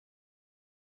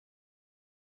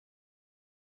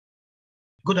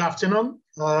Good afternoon.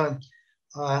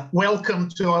 Welcome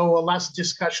to our last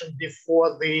discussion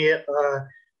before the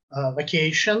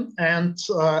vacation. And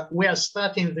we are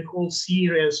starting the whole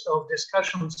series of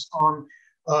discussions on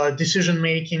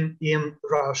decision-making in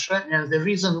Russia. And the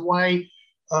reason why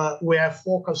we are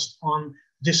focused on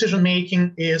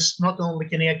decision-making is not only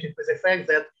connected with the fact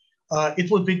that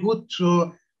it would be good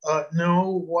to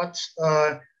know what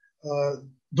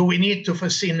do we need to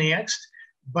foresee next,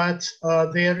 but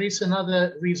there is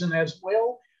another reason as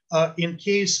well. In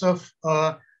case of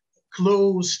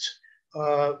closed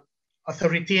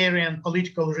authoritarian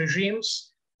political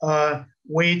regimes,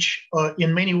 which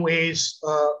in many ways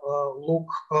look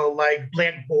like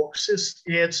black boxes,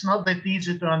 it's not that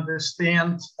easy to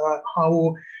understand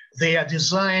how they are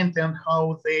designed and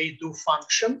how they do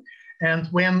function. And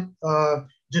when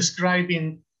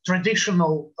describing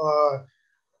traditional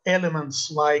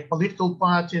elements like political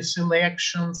parties,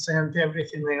 elections, and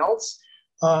everything else,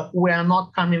 we are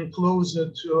not coming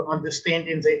closer to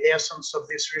understanding the essence of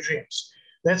these regimes.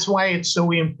 That's why it's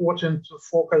so important to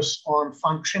focus on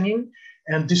functioning,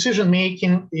 and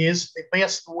decision-making is the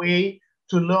best way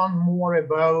to learn more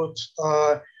about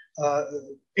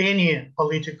any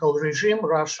political regime,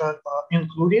 Russia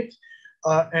included,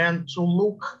 and to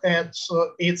look at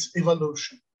its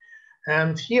evolution.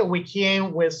 And here we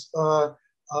came with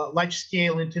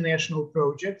large-scale international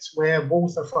projects where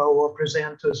both of our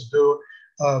presenters do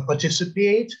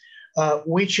participate,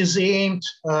 which is aimed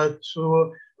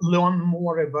to learn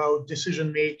more about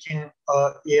decision-making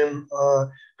in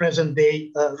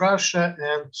present-day Russia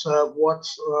and what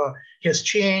has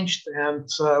changed and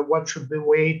what should be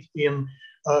weighed in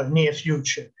near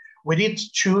future. We did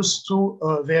choose two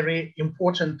very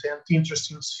important and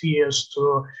interesting spheres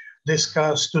to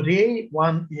discuss today.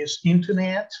 One is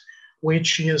internet,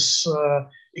 which is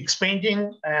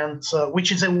expanding and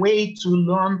which is a way to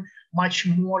learn much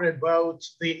more about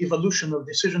the evolution of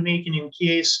decision-making in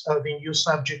case the new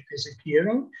subject is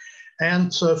appearing.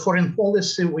 And foreign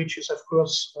policy, which is, of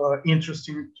course,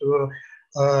 interesting to,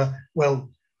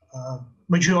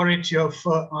 majority of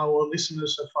our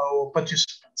listeners, of our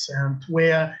participants. And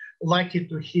we're lucky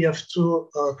to have two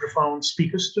profound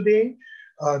speakers today.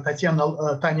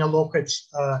 Tanya Lokot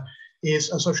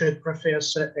is associate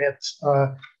professor at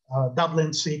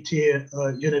Dublin City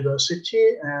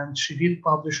University, and she did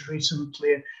publish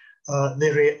recently a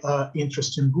very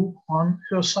interesting book on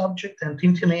her subject, and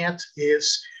internet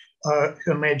is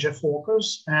her major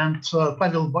focus. And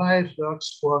Pavel Baev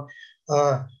works for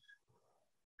a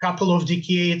couple of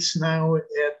decades now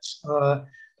at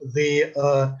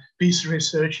the Peace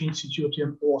Research Institute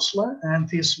in Oslo,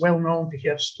 and is well known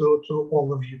perhaps to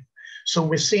all of you. So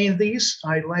with saying this,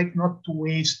 I'd like not to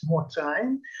waste more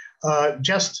time,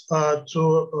 just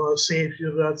to say a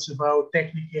few words about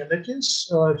technicalities.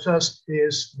 First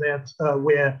is that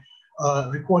we're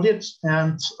recorded,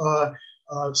 and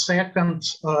second,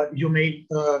 you may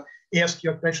ask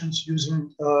your questions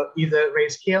using either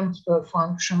raise hand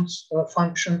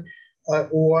function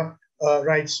or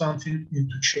write something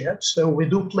into chat. So we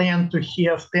do plan to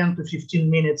have 10 to 15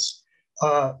 minutes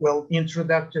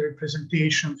introductory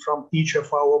presentation from each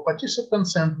of our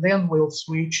participants, and then we'll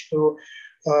switch to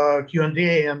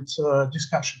Q&A and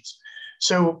discussions.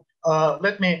 So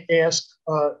let me ask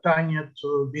Tanya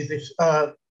to be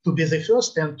the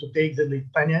first and to take the lead.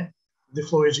 Tanya, the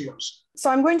floor is yours.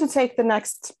 So I'm going to take the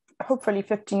next, hopefully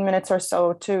 15 minutes or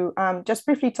so to just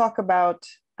briefly talk about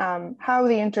how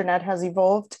the internet has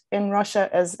evolved in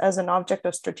Russia as an object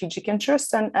of strategic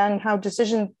interest, and how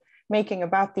decision-making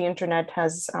about the internet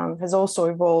has also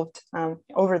evolved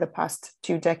over the past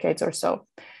 2 decades or so.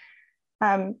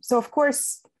 So of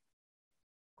course,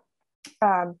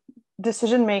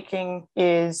 decision-making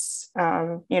is,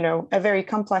 a very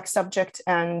complex subject.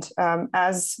 And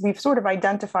as we've sort of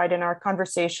identified in our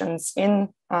conversations in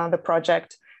the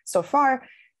project so far,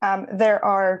 there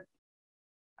are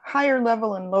higher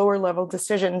level and lower level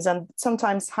decisions, and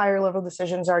sometimes higher level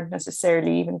decisions aren't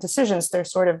necessarily even decisions. They're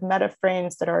sort of meta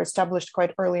frames that are established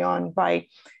quite early on by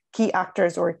key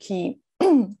actors or key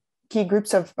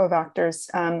groups of actors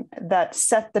that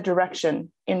set the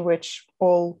direction in which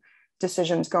all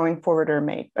decisions going forward are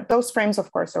made. But those frames,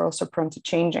 of course, are also prone to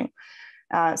changing.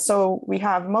 So we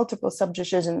have multiple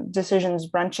decisions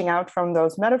branching out from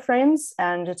those meta frames,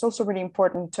 and it's also really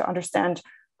important to understand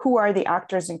who are the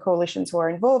actors and coalitions who are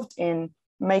involved in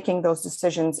making those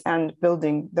decisions and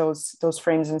building those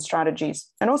frames and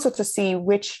strategies, and also to see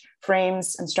which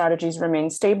frames and strategies remain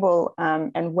stable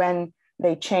and when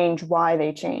they change, why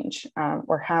they change,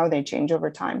 or how they change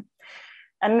over time.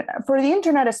 And for the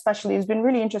internet especially, it's been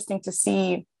really interesting to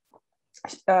see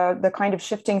the kind of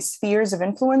shifting spheres of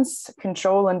influence,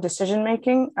 control, and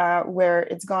decision-making, where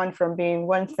it's gone from being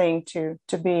one thing to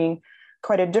being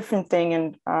quite a different thing,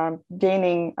 and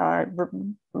gaining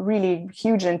really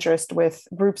huge interest with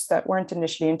groups that weren't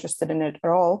initially interested in it at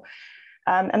all.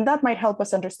 And that might help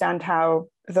us understand how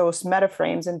those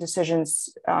metaframes and decisions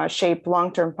shape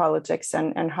long-term politics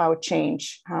and how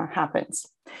change happens.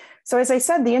 So as I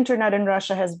said, the internet in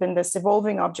Russia has been this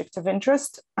evolving object of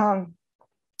interest,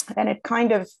 and it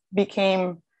kind of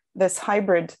became this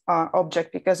hybrid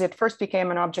object, because it first became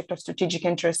an object of strategic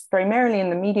interest primarily in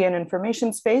the media and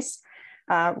information space,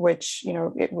 which,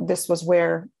 this was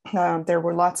where there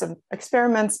were lots of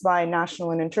experiments by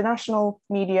national and international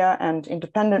media and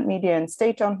independent media and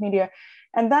state-owned media.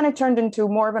 And then it turned into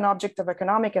more of an object of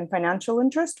economic and financial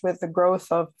interest with the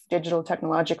growth of digital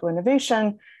technological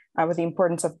innovation, with the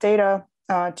importance of data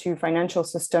to financial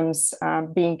systems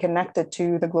being connected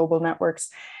to the global networks.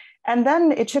 And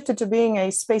then it shifted to being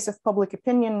a space of public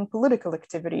opinion and political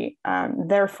activity.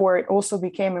 Therefore, it also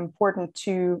became important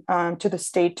to the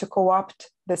state to co-opt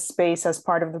this space as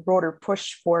part of the broader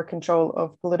push for control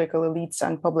of political elites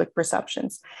and public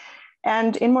perceptions.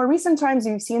 And in more recent times,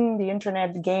 you've seen the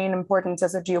internet gain importance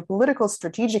as a geopolitical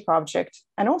strategic object,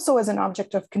 and also as an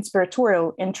object of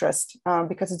conspiratorial interest,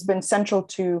 because it's been central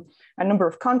to a number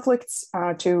of conflicts,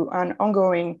 to an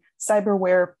ongoing cyber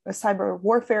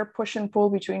warfare push and pull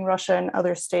between Russia and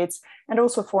other states, and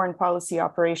also foreign policy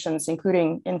operations,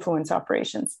 including influence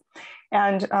operations.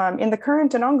 And in the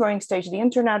current and ongoing stage, the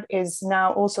internet is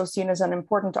now also seen as an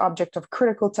important object of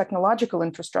critical technological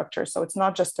infrastructure. So it's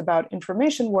not just about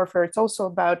information warfare, it's also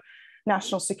about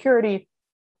national security,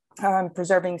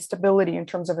 preserving stability in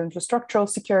terms of infrastructural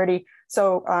security.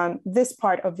 So this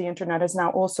part of the internet is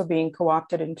now also being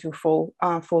co-opted into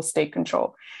full state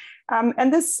control.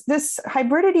 And this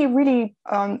hybridity really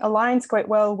aligns quite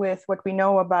well with what we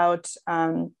know about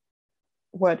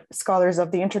what scholars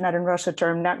of the internet in Russia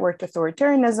term networked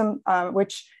authoritarianism,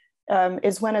 which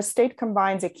is when a state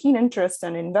combines a keen interest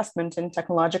and investment in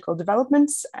technological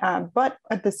developments, but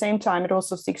at the same time, it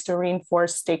also seeks to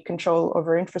reinforce state control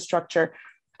over infrastructure,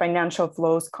 financial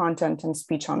flows, content, and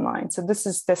speech online. So this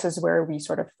is where we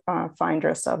sort of find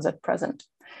ourselves at present.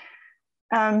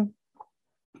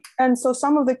 And so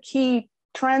some of the key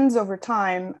trends over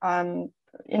time,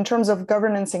 in terms of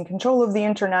governance and control of the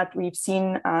internet, we've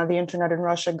seen the internet in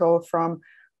Russia go from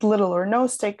little or no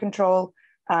state control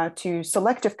to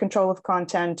selective control of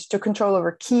content, to control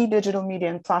over key digital media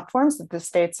and platforms that the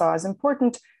state saw as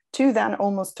important, to then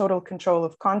almost total control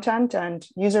of content and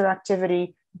user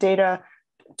activity, data,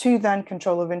 to then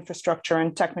control of infrastructure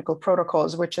and technical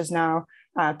protocols, which is now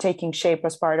taking shape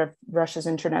as part of Russia's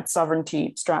internet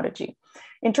sovereignty strategy.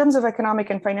 In terms of economic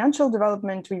and financial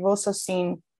development, we've also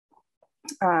seen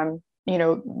the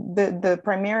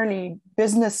primarily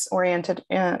business-oriented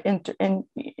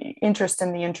interest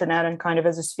in the internet and kind of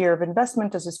as a sphere of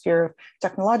investment, as a sphere of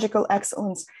technological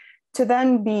excellence, to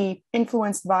then be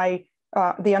influenced by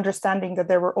the understanding that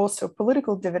there were also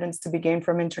political dividends to be gained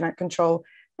from internet control.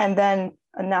 And then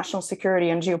national security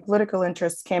and geopolitical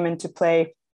interests came into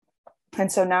play.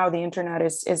 And so now the internet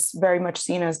is very much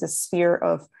seen as the sphere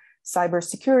of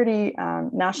cybersecurity,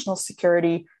 national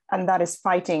security, and that is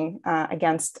fighting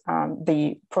against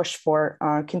the push for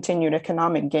continued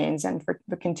economic gains and for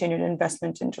the continued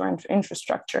investment into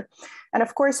infrastructure. And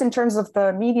of course, in terms of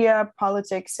the media,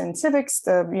 politics, and civics,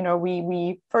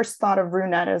 we first thought of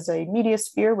RUNET as a media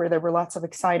sphere where there were lots of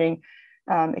exciting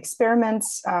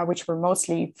experiments, which were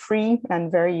mostly free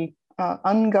and very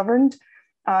ungoverned.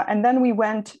 And then we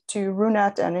went to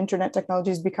RUNET and internet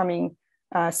technologies becoming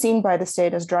seen by the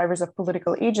state as drivers of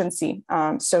political agency.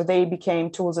 So they became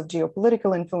tools of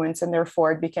geopolitical influence, and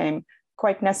therefore it became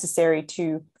quite necessary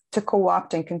to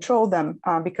co-opt and control them,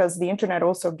 because the internet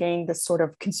also gained this sort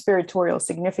of conspiratorial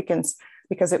significance,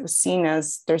 because it was seen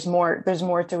as there's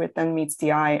more to it than meets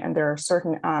the eye, and there are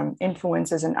certain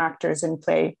influences and actors in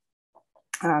play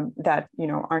that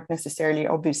aren't necessarily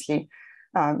obvious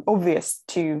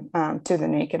to the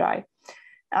naked eye.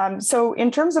 So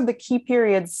in terms of the key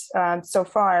periods so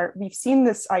far, we've seen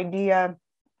this idea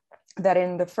that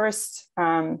in the first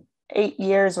 8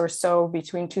 years or so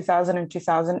between 2000 and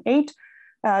 2008,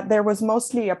 there was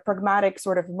mostly a pragmatic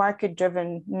sort of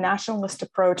market-driven nationalist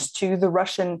approach to the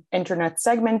Russian internet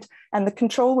segment, and the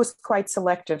control was quite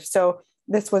selective. So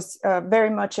this was very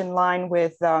much in line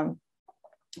with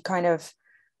kind of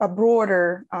a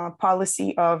broader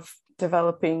policy of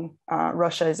developing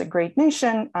Russia as a great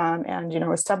nation and,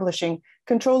 establishing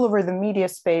control over the media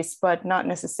space, but not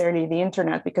necessarily the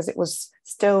internet, because it was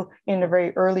still in the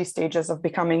very early stages of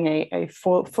becoming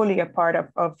fully a part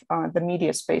of the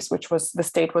media space, which the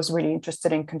state was really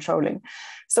interested in controlling.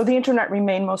 So the internet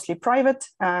remained mostly private,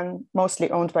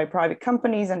 mostly owned by private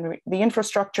companies, and the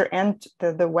infrastructure and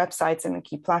the websites and the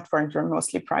key platforms were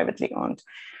mostly privately owned.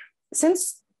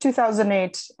 Since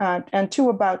 2008 and to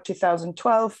about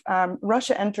 2012,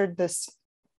 Russia entered this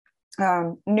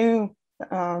new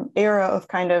era of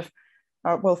kind of,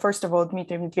 well, first of all,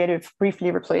 Dmitry Medvedev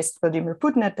briefly replaced Vladimir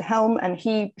Putin at the helm, and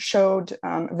he showed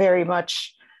very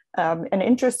much an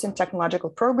interest in technological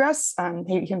progress.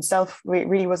 He himself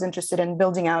really was interested in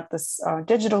building out this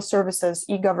digital services,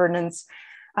 e-governance.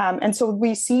 And so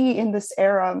we see in this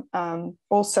era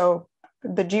also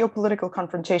the geopolitical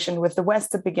confrontation with the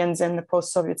West that begins in the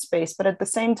post-Soviet space, but at the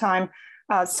same time,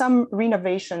 some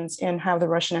renovations in how the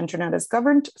Russian internet is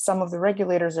governed. Some of the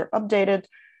regulators are updated.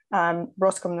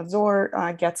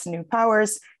 Roskomnadzor gets new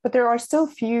powers, but there are still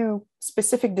few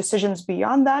specific decisions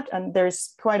beyond that. And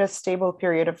there's quite a stable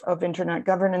period of internet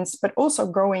governance, but also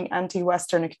growing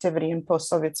anti-Western activity in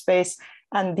post-Soviet space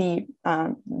and the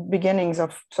beginnings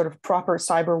of sort of proper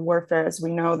cyber warfare as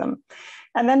we know them.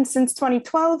 And then since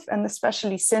 2012, and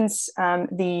especially since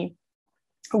the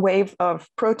wave of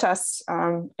protests,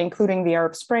 including the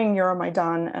Arab Spring,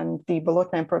 Euromaidan, and the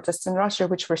Bolotnaya protests in Russia,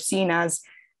 which were seen as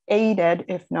aided,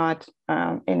 if not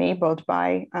enabled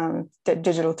by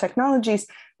digital technologies,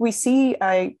 we see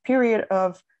a period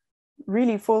of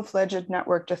really full-fledged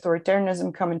networked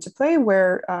authoritarianism come into play,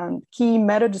 where key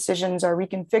meta decisions are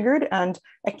reconfigured. And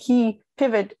a key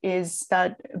pivot is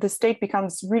that the state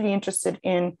becomes really interested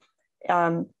in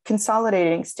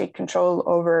consolidating state control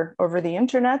over the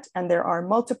internet. And there are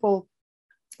multiple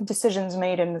decisions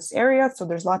made in this area. So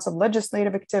there's lots of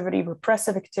legislative activity,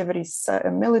 repressive activities,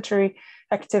 military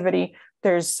activity.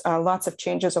 There's lots of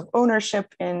changes of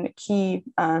ownership in key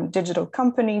digital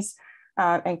companies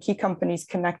and key companies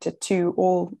connected to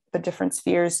all the different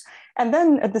spheres. And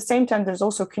then at the same time, there's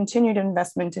also continued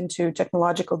investment into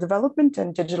technological development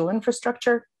and digital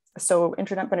infrastructure. So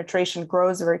internet penetration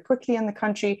grows very quickly in the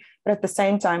country, but at the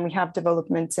same time, we have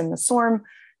developments in the SORM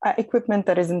equipment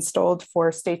that is installed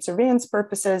for state surveillance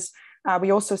purposes.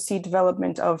 We also see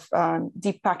development of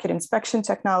deep packet inspection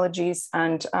technologies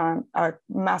and a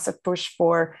massive push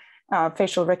for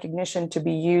facial recognition to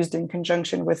be used in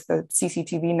conjunction with the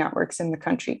CCTV networks in the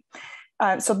country.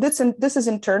 So this is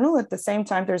internal. At the same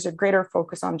time, there's a greater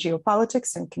focus on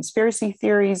geopolitics and conspiracy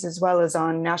theories, as well as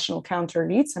on national counter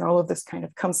elites. And all of this kind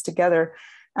of comes together,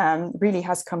 really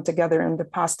has come together in the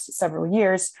past several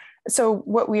years. So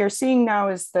what we are seeing now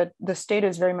is that the state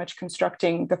is very much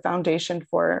constructing the foundation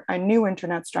for a new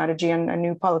internet strategy and a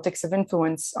new politics of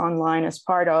influence online as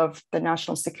part of the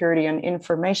national security and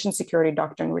information security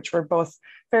doctrine, which were both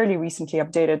fairly recently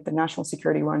updated, the national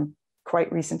security one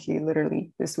quite recently,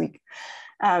 literally this week.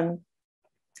 Again,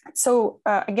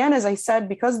 as I said,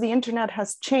 because the internet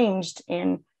has changed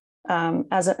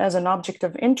as an object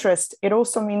of interest, it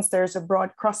also means there's a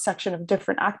broad cross-section of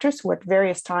different actors who at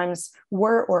various times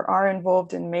were or are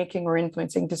involved in making or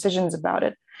influencing decisions about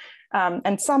it.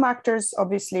 And some actors,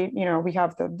 obviously, we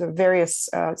have the various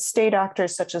state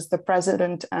actors, such as the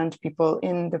president and people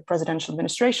in the presidential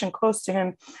administration close to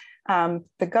him,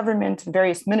 the government,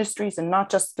 various ministries, and not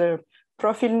just the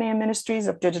profilne ministries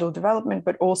of digital development,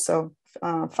 but also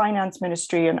finance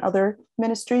ministry and other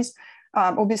ministries.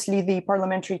 Obviously, the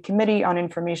Parliamentary Committee on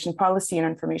Information Policy and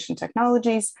Information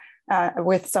Technologies,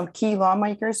 with some key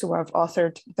lawmakers who have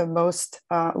authored the most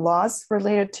laws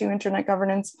related to internet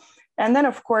governance. And then,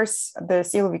 of course, the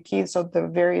siloviki, so the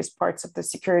various parts of the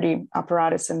security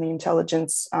apparatus and the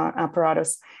intelligence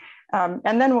apparatus.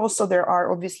 And then also there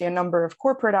are obviously a number of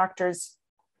corporate actors,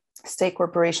 state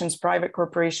corporations, private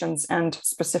corporations, and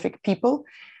specific people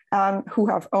who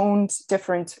have owned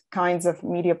different kinds of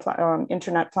media,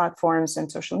 internet platforms and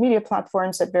social media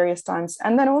platforms at various times.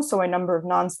 And then also a number of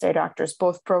non-state actors,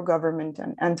 both pro-government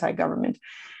and anti-government.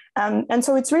 And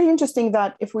so it's really interesting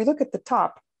that if we look at the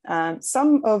top,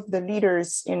 some of the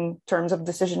leaders in terms of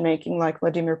decision-making, like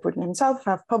Vladimir Putin himself,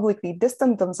 have publicly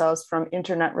distanced themselves from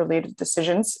internet-related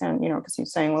decisions. And, because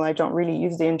he's saying, well, I don't really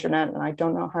use the internet and I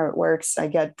don't know how it works. I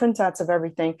get printouts of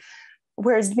everything.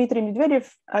 Whereas Dmitry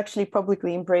Medvedev actually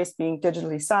publicly embraced being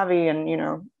digitally savvy and,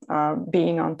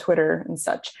 being on Twitter and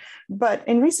such. But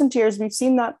in recent years, we've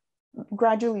seen that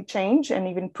gradually change. And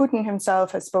even Putin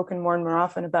himself has spoken more and more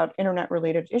often about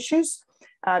internet-related issues,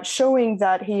 showing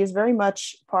that he is very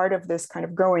much part of this kind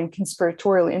of growing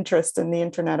conspiratorial interest in the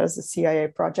internet as a CIA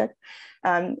project,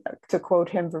 to quote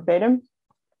him verbatim.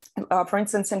 For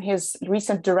instance, in his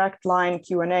recent direct line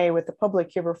Q&A with the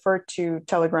public, he referred to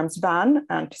Telegram's ban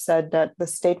and said that the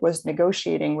state was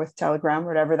negotiating with Telegram,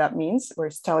 whatever that means,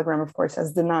 whereas Telegram, of course,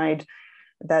 has denied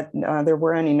that there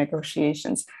were any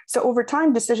negotiations. So over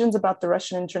time, decisions about the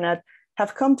Russian internet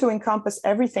have come to encompass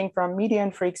everything from media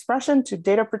and free expression to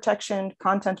data protection,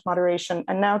 content moderation,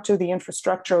 and now to the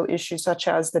infrastructural issues such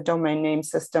as the domain name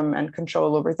system and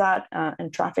control over that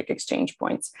and traffic exchange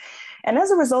points. And as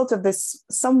a result of this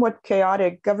somewhat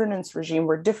chaotic governance regime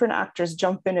where different actors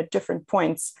jump in at different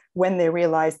points when they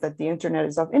realize that the internet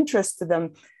is of interest to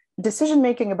them,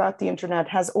 decision-making about the internet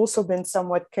has also been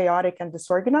somewhat chaotic and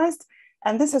disorganized.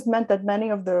 And this has meant that many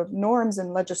of the norms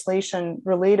and legislation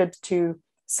related to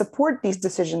support these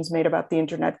decisions made about the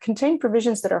internet contain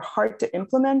provisions that are hard to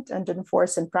implement and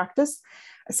enforce in practice.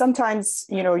 Sometimes,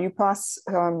 you pass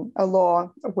a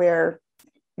law where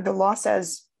the law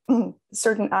says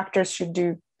certain actors should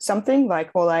do something, like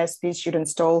all ISPs should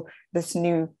install this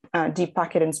new deep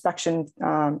packet inspection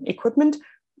equipment,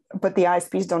 but the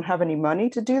ISPs don't have any money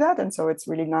to do that. And so it's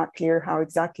really not clear how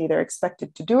exactly they're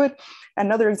expected to do it.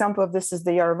 Another example of this is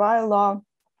the Yarvaya law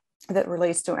that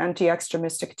relates to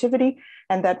anti-extremist activity,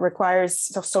 and that requires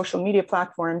social media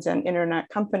platforms and internet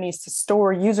companies to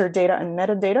store user data and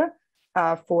metadata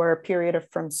for a period of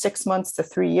from 6 months to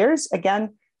 3 years.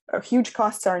 Again, huge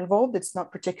costs are involved. It's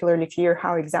not particularly clear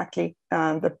how exactly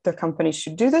the companies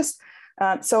should do this.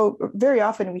 So very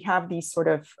often we have these sort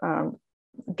of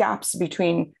gaps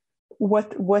between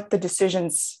what the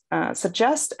decisions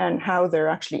suggest and how they're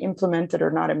actually implemented or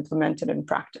not implemented in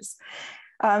practice.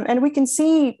 And we can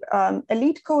see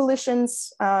elite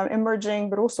coalitions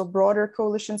emerging, but also broader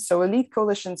coalitions. So elite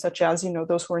coalitions such as,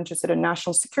 those who are interested in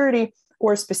national security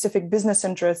or specific business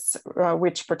interests,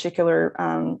 which particular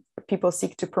people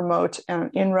seek to promote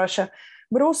in Russia,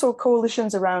 but also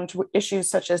coalitions around issues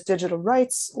such as digital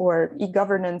rights or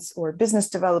e-governance or business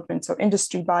development, so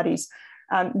industry bodies.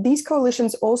 These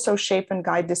coalitions also shape and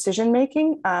guide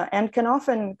decision-making and can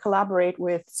often collaborate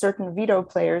with certain veto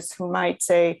players who might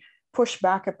say, push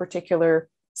back a particular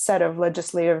set of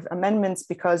legislative amendments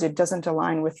because it doesn't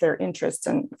align with their interests.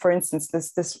 And for instance,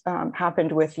 this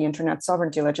happened with the internet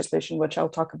sovereignty legislation, which I'll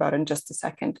talk about in just a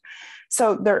second.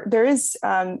 So there is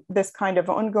this kind of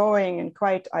ongoing and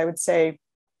quite, I would say,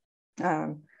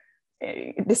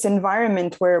 this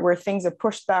environment where things are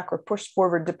pushed back or pushed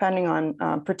forward depending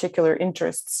on particular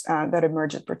interests that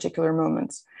emerge at particular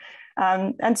moments.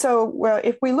 And so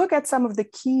if we look at some of the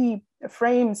key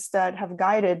frames that have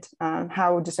guided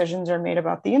how decisions are made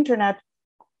about the internet,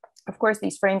 of course,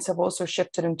 these frames have also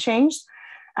shifted and changed.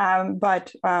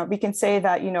 But we can say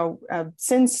that,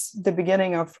 since the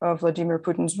beginning of Vladimir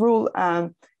Putin's rule,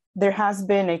 there has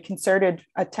been a concerted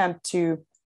attempt to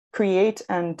create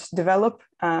and develop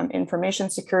information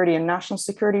security and national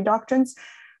security doctrines.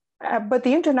 But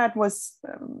the internet was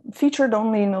featured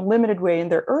only in a limited way in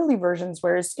their early versions,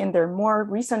 whereas in their more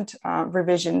recent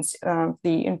revisions,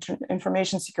 the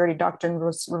information security doctrine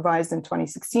was revised in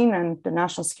 2016 and the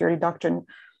national security doctrine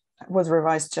was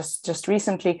revised just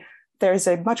recently. There's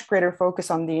a much greater focus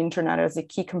on the internet as a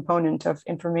key component of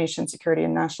information security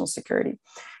and national security.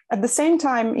 At the same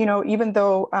time, even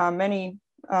though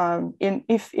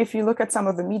if you look at some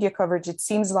of the media coverage, it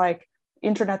seems like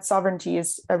internet sovereignty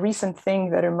is a recent thing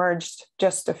that emerged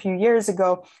just a few years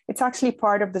ago. It's actually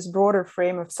part of this broader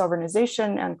frame of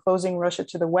sovereignization and closing Russia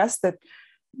to the West that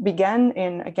began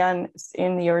in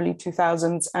the early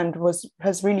 2000s and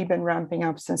has really been ramping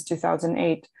up since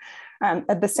 2008.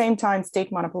 At the same time,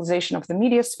 state monopolization of the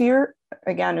media sphere,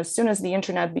 again, as soon as the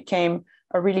internet became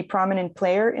a really prominent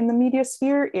player in the media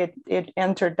sphere, it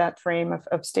entered that frame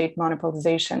of state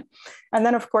monopolization. And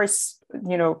then, of course,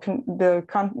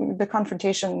 the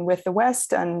confrontation with the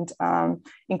West and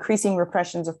increasing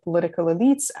repressions of political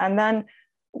elites. And then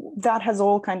that has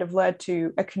all kind of led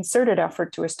to a concerted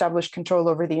effort to establish control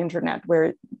over the internet,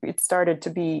 where it started to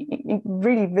be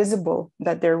really visible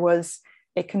that there was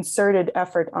a concerted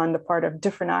effort on the part of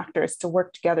different actors to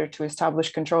work together to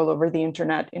establish control over the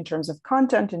internet in terms of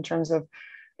content, in terms of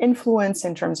influence,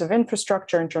 in terms of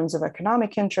infrastructure, in terms of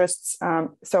economic interests.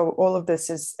 So all of this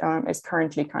is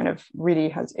currently kind of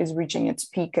really is reaching its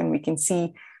peak, and we can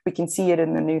see it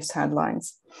in the news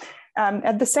headlines.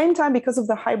 At the same time, because of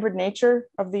the hybrid nature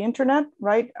of the internet,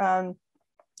 right,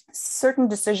 certain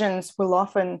decisions will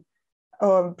often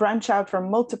branch out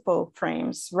from multiple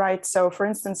frames, right? So for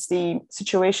instance, the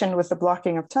situation with the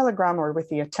blocking of Telegram, or with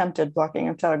the attempted blocking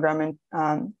of Telegram in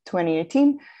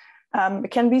 2018,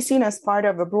 can be seen as part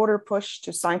of a broader push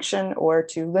to sanction or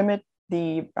to limit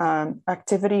the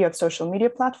activity of social media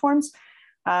platforms.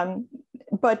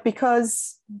 But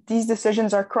because these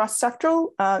decisions are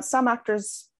cross-sectoral, some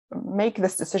actors make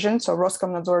this decision. So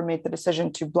Roskomnadzor made the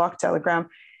decision to block Telegram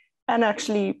and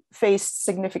actually faced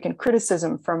significant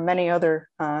criticism from many other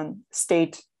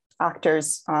state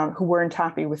actors who weren't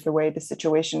happy with the way the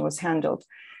situation was handled.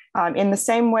 In the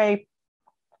same way,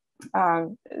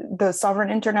 the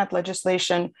sovereign internet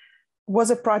legislation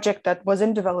was a project that was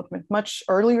in development much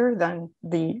earlier than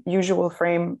the usual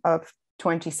frame of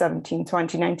 2017,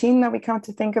 2019 that we come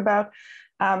to think about.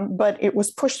 But it was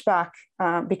pushed back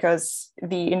because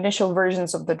the initial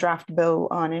versions of the draft bill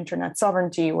on internet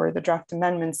sovereignty or the draft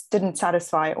amendments didn't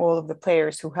satisfy all of the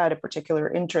players who had a particular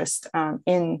interest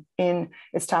in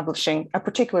establishing a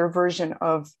particular version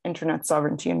of internet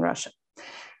sovereignty in Russia.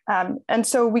 And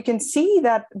so we can see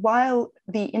that while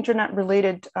the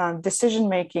internet-related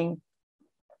decision-making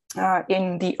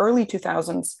in the early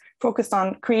 2000s focused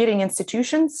on creating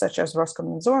institutions such as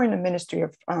Roskomnadzor and the Ministry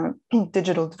of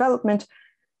Digital Development,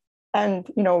 and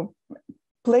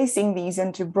placing these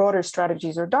into broader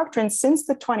strategies or doctrines, since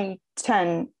the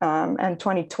 2010 and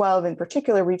 2012 in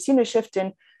particular, we've seen a shift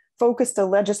in focused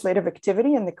legislative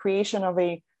activity and the creation of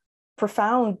a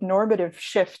profound normative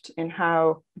shift in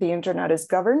how the internet is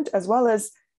governed, as well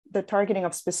as the targeting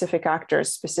of specific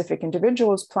actors, specific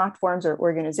individuals, platforms, or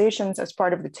organizations as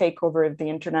part of the takeover of the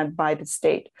internet by the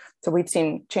state. So we've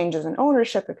seen changes in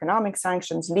ownership, economic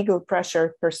sanctions, legal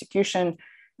pressure, persecution,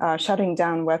 shutting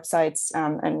down websites,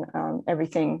 and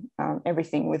everything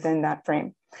within that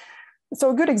frame. So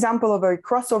a good example of a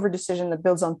crossover decision that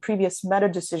builds on previous meta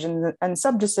decisions and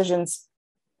sub-decisions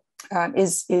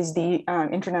is the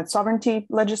internet sovereignty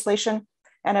legislation.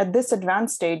 And at this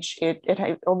advanced stage, it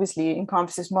obviously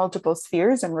encompasses multiple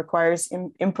spheres and requires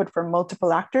input from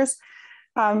multiple actors.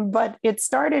 But it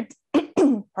started,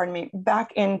 pardon me,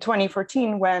 back in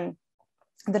 2014 when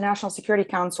the National Security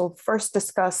Council first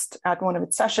discussed at one of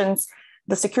its sessions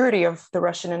the security of the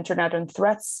Russian internet and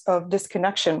threats of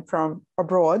disconnection from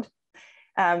abroad.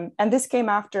 And this came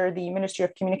after the Ministry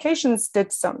of Communications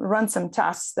did run some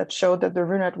tests that showed that the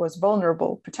RUNET was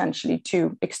vulnerable potentially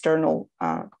to external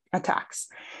attacks.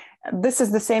 This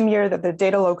is the same year that the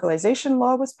data localization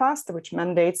law was passed, which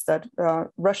mandates that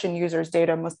Russian users'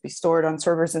 data must be stored on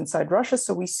servers inside Russia.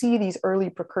 So we see these early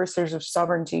precursors of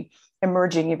sovereignty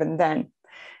emerging even then.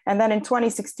 And then in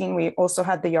 2016, we also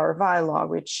had the Yarovaya law,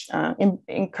 which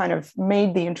kind of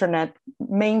made the internet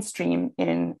mainstream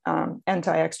in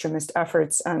anti-extremist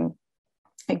efforts, and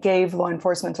it gave law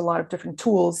enforcement a lot of different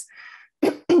tools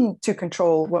to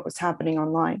control what was happening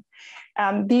online.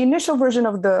 The initial version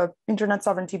of the Internet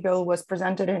Sovereignty Bill was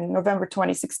presented in November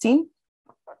 2016,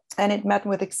 and it met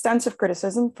with extensive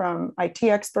criticism from IT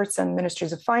experts and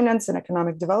ministries of finance and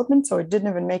economic development, so it didn't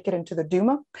even make it into the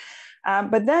Duma.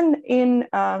 But then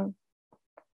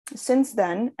since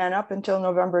then, and up until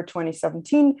November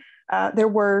 2017, there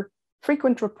were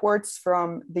frequent reports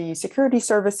from the security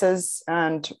services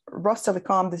and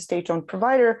Rostelecom, the state-owned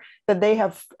provider, that they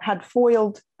have had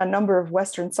foiled a number of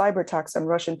Western cyber attacks on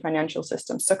Russian financial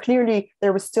systems. So clearly,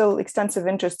 there was still extensive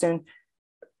interest in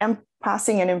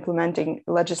passing and implementing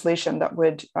legislation that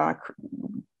would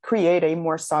create a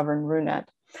more sovereign RUNET.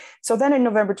 So then in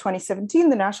November 2017,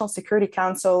 the National Security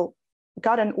Council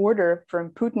got an order from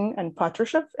Putin and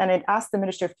Petrov, and it asked the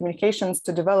Ministry of Communications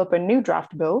to develop a new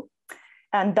draft bill.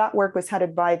 And that work was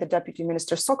headed by the Deputy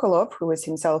Minister Sokolov, who was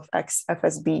himself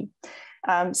ex-FSB.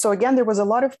 So again, there was a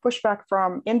lot of pushback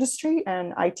from industry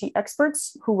and IT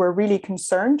experts who were really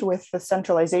concerned with the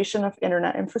centralization of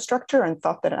internet infrastructure and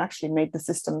thought that it actually made the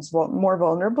systems more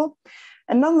vulnerable.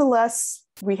 And nonetheless,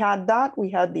 we had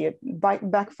the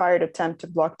backfired attempt to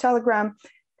block Telegram.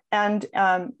 And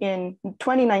in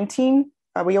 2019,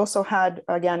 we also had,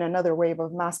 again, another wave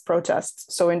of mass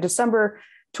protests. So in December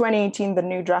 2018, the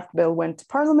new draft bill went to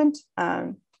Parliament,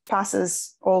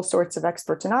 passes all sorts of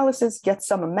expert analysis, gets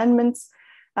some amendments,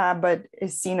 but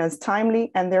is seen as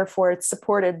timely, and therefore it's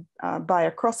supported by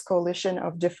a cross-coalition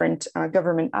of different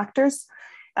government actors.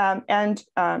 And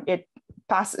it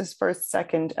passes first,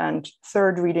 second, and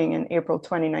third reading in April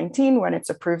 2019 when it's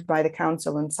approved by the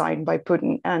Council and signed by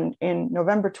Putin. And in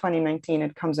November 2019,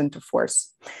 it comes into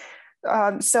force.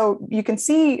 So you can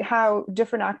see how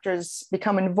different actors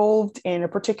become involved in a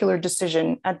particular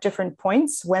decision at different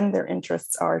points when their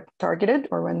interests are targeted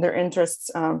or when their interests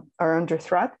are under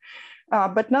threat.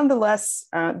 But nonetheless,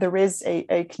 there is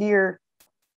a clear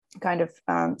kind of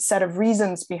set of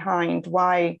reasons behind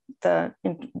why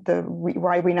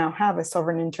why we now have a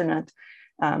sovereign internet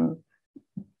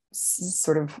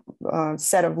sort of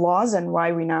set of laws and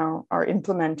why we now are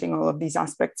implementing all of these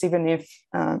aspects, even if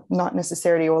not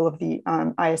necessarily all of the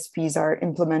ISPs are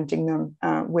implementing them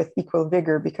with equal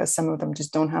vigor, because some of them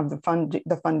just don't have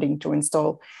the funding to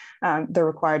install the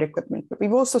required equipment. But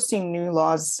we've also seen new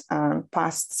laws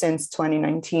passed since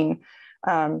 2019,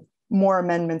 more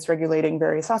amendments regulating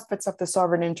various aspects of the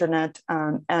sovereign internet,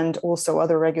 and also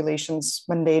other regulations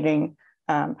mandating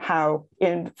how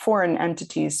foreign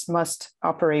entities must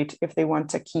operate if they want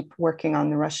to keep working on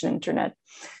the Russian internet.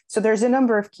 So there's a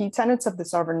number of key tenets of the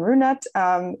sovereign RUNet,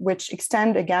 which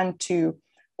extend again to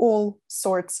all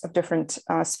sorts of different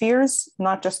spheres,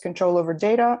 not just control over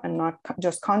data and not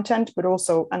just content, but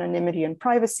also anonymity and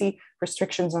privacy,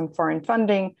 restrictions on foreign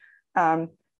funding,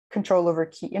 control over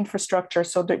key infrastructure.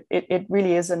 So that it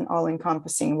really is an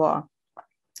all-encompassing law.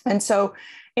 And so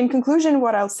in conclusion,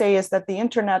 what I'll say is that the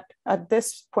internet at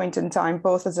this point in time,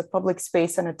 both as a public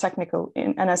space and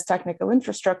as technical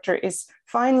infrastructure, is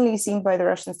finally seen by the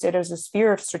Russian state as a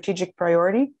sphere of strategic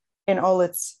priority in all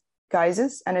its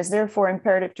guises, and is therefore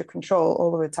imperative to control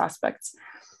all of its aspects.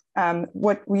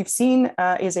 What we've seen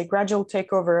is a gradual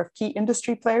takeover of key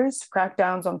industry players,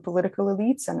 crackdowns on political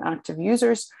elites and active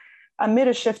users, amid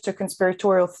a shift to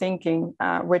conspiratorial thinking,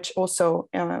 which also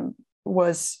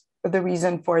was the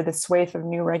reason for the swathe of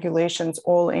new regulations,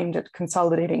 all aimed at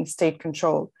consolidating state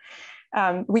control.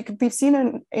 We've seen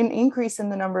an increase in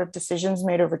the number of decisions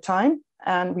made over time,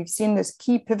 and we've seen this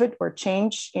key pivot or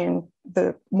change in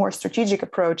the more strategic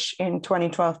approach in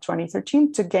 2012,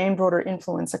 2013 to gain broader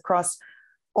influence across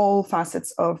all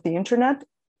facets of the internet,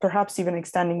 perhaps even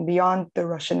extending beyond the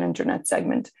Russian internet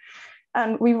segment.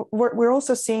 And what we're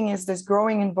also seeing is this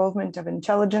growing involvement of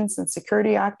intelligence and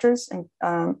security actors and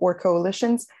or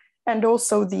coalitions, and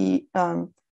also the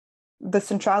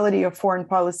centrality of foreign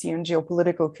policy and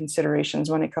geopolitical considerations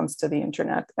when it comes to the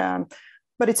internet.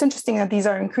 But it's interesting that these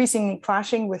are increasingly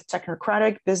clashing with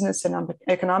technocratic business and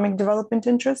economic development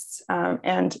interests.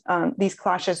 And these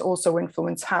clashes also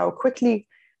influence how quickly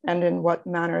and in what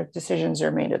manner decisions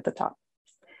are made at the top.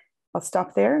 I'll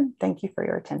stop there. Thank you for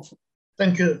your attention.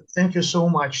 Thank you so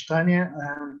much, Tanya.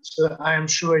 And I am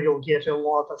sure you'll get a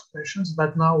lot of questions,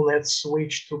 but now let's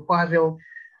switch to Pavel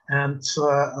and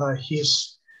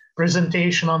his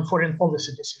presentation on foreign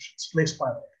policy decisions. Please,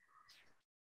 Pavel.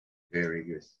 Very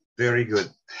good, very good.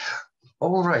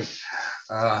 All right,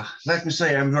 let me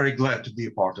say I'm very glad to be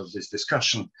a part of this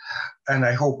discussion, and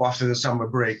I hope after the summer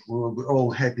break we will be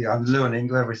all happy and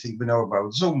learning everything we know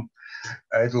about Zoom.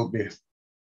 It will be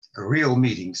real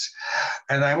meetings.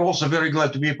 And I'm also very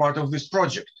glad to be a part of this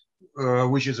project,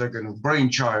 which is a kind of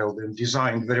brainchild and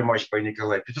designed very much by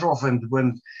Nikolay Petrov. And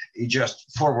when he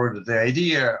just forwarded the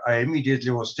idea, I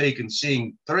immediately was taken,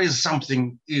 seeing there is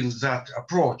something in that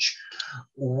approach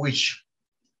which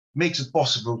makes it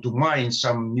possible to mine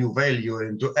some new value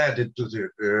and to add it to the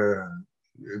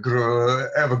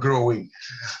ever-growing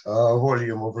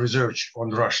volume of research on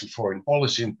Russian foreign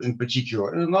policy, in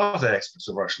particular, and other aspects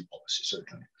of Russian policy,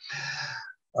 certainly.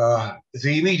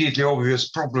 The immediately obvious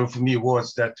problem for me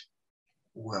was that,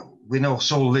 well, we know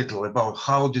so little about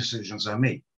how decisions are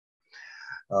made.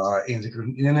 In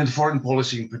the foreign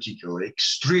policy in particular,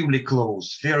 extremely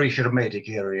closed, very hermetic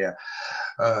area,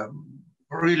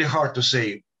 really hard to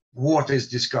say what is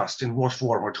discussed, in what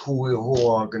format, who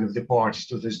are kind of the parties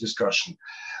to this discussion,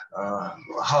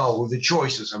 how the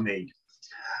choices are made.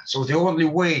 So the only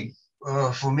way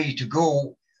for me to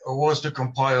go was to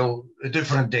compile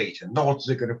different data, not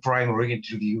the kind of primary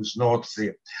interviews, not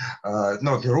the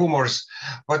rumors,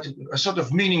 but a sort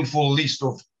of meaningful list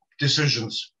of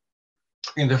decisions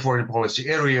in the foreign policy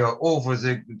area over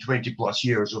the 20 plus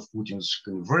years of Putin's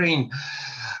kind of reign,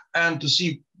 and to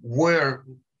see where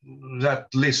that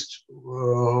list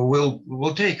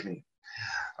will take me.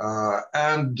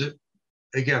 And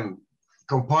again,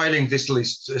 compiling this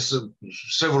list,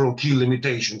 several key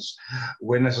limitations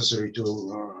were necessary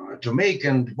to make,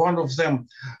 and one of them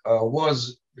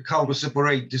was how to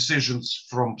separate decisions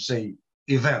from, say,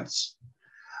 events.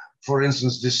 For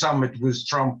instance, the summit with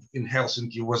Trump in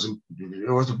Helsinki was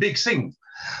a big thing,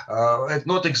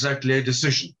 not exactly a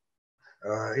decision.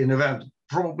 An event,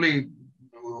 probably.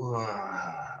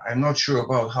 I'm not sure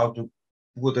about how to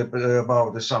put it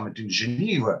about the summit in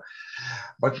Geneva,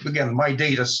 but again, my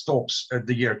data stops at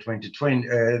the year 2020,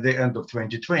 the end of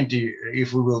 2020.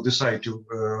 If we will decide to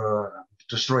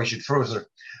stretch it further,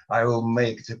 I will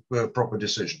make the proper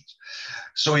decisions.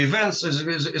 So events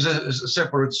is a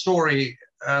separate story,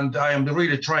 and I am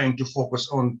really trying to focus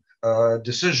on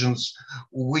decisions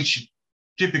which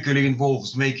typically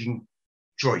involves making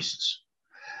choices.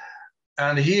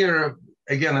 And here,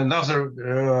 again, another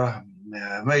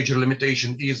major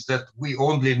limitation is that we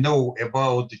only know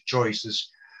about the choices,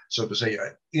 so to say,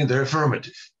 in the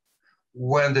affirmative,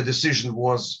 when the decision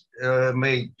was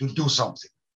made to do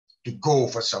something, to go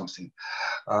for something,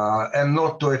 and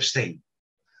not to abstain.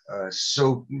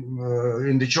 So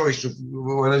in the choice,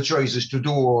 when the choice is to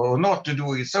do or not to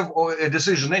do, it's a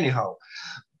decision anyhow,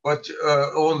 but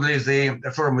only the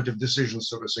affirmative decisions,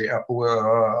 so to say,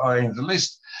 are in the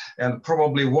list. And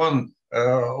probably one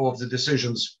of the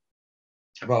decisions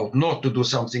about not to do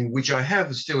something, which I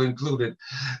have still included,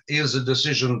 is a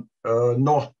decision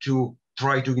not to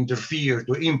try to interfere,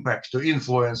 to impact, to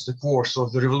influence the course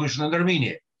of the revolution in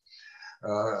Armenia.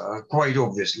 Quite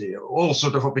obviously, all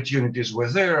sort of opportunities were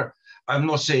there. I'm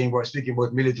not saying we're speaking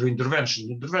about military intervention.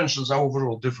 Interventions are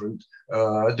overall different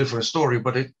story,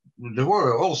 but there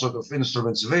were all sort of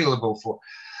instruments available for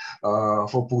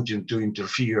Putin to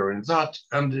interfere in that,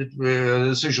 and the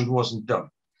decision wasn't done.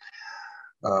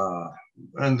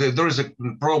 And there is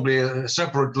probably a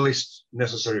separate list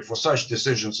necessary for such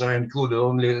decisions. I included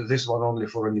only this one only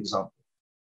for an example.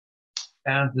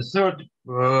 And the third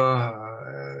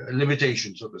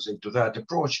limitation, so to say, to that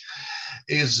approach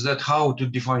is that how to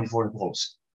define foreign policy.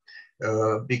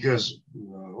 Because,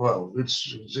 well,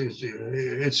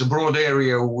 it's a broad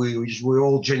area which we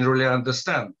all generally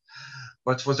understand.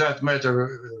 But for that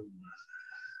matter,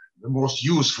 the most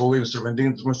useful instrument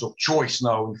in terms of choice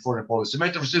now in foreign policy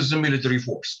matters is the military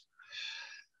force.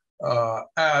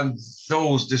 And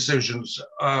those decisions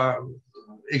are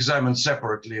examined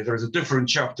separately. There's a different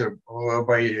chapter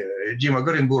by Dima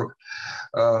Gorenburg,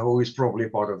 who is probably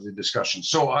part of the discussion.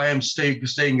 So I am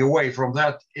staying away from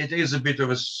that. It is a bit of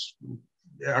an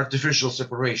artificial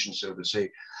separation, so to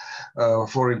say,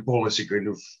 foreign policy kind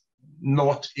of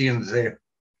not in the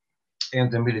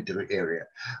military area.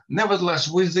 Nevertheless,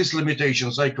 with these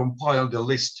limitations, I compiled a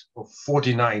list of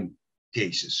 49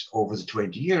 cases over the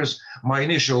 20 years. My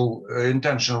initial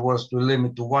intention was to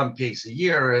limit to one case a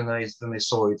year, and then I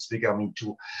saw it's becoming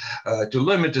too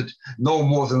limited. No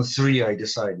more than 3, I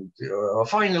decided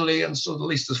finally, and so the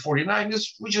list is 49,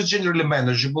 which is generally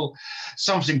manageable,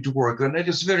 something to work on. It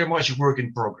is very much a work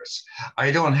in progress.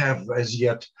 I don't have as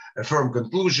yet firm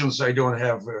conclusions. I don't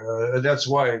have, that's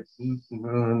why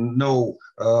no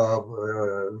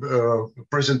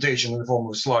presentation in the form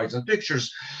of slides and pictures.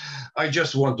 I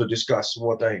just want to discuss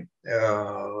what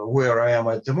where I am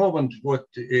at the moment, what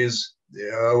is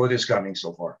coming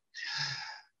so far.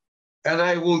 And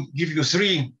I will give you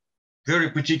 3 very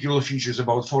particular features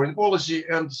about foreign policy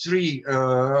and 3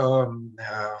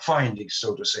 findings,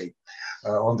 so to say,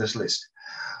 on this list.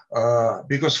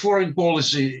 Because foreign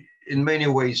policy in many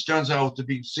ways turns out to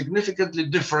be significantly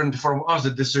different from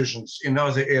other decisions in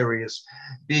other areas,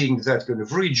 being that kind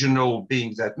of regional,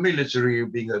 being that military,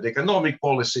 being that economic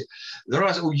policy. There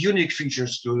are unique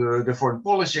features to the foreign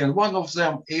policy, and one of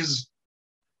them is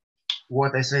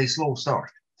what I say, slow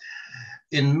start.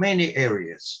 In many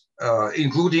areas,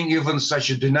 including even such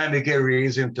a dynamic area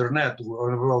as internet,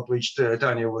 about which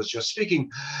Tanya was just speaking,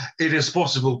 it is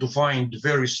possible to find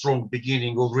very strong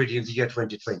beginning already in the year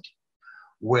 2020.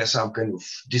 Where some kind of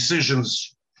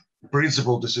decisions,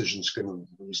 principal decisions, kind of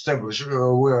established,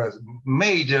 were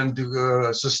made and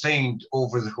sustained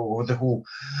over the whole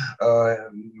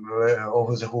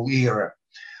era,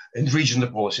 and regional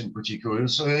policy in particular.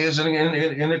 So as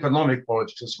in economic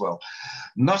politics as well.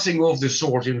 Nothing of the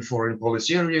sort in foreign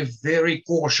policy area. Very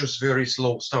cautious, very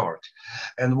slow start.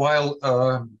 And while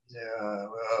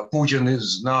Putin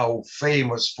is now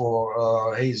famous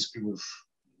for his kind of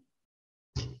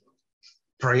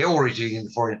priority in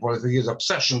foreign policy, his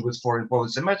obsession with foreign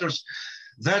policy matters,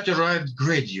 that arrived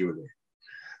gradually.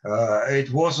 It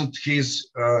wasn't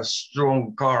his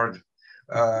strong card,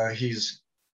 his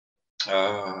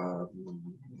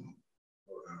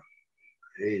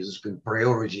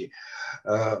priority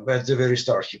at the very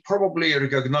start. He probably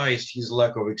recognized his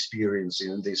lack of experience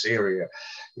in this area.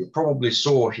 He probably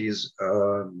saw his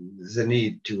the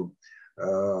need to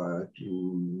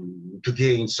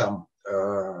gain some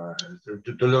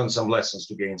to learn some lessons,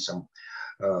 to gain some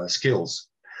skills.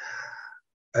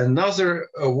 Another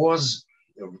was,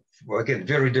 again,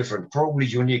 very different, probably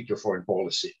unique to foreign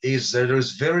policy, is that there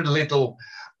is very little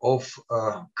of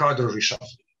cadre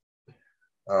reshuffling.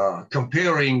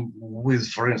 Comparing with,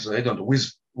 for instance, I don't know,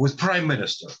 with prime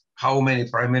minister, how many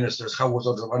prime ministers, how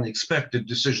sort of unexpected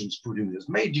decisions Putin has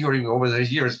made over the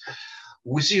years,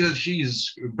 we see that he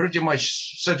is pretty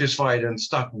much satisfied and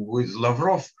stuck with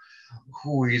Lavrov,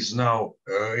 who is now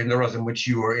in a rather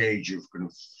mature age of kind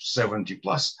of 70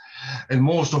 plus, and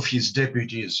most of his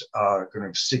deputies are kind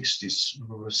of 60s,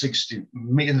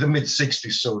 in the mid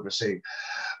 60s, so to say,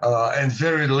 and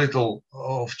very little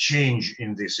of change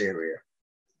in this area.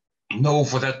 No,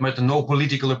 for that matter, no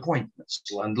political appointments,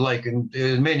 unlike in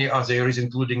many other areas,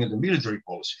 including in the military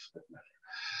policy, for that matter.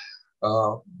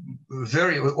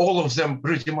 All of them,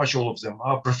 pretty much all of them,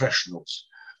 are professionals,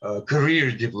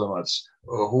 career diplomats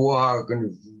who are kind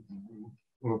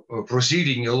of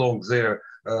proceeding along their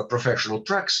professional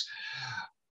tracks,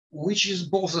 which is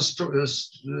both a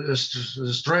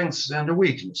strength and a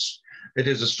weakness. It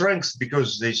is a strength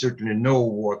because they certainly know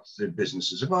what the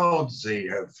business is about. They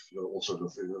have all sort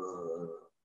of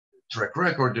track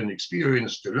record and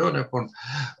experience to learn upon,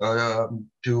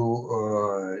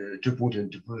 to put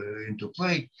into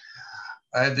play.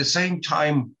 At the same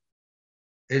time,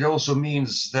 it also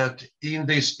means that in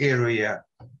this area,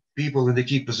 people in the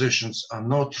key positions are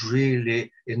not really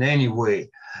in any way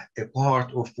a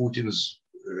part of Putin's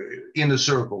inner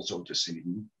circle, so to say,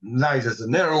 neither the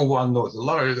narrow one nor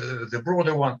the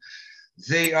broader one.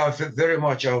 They are very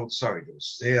much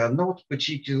outsiders. They are not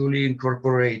particularly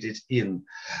incorporated in.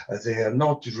 They are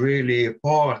not really a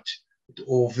part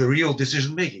of the real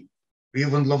decision making.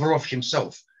 Even Lavrov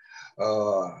himself,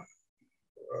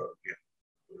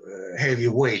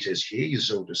 heavyweight as he is,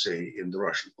 so to say, in the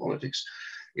Russian politics,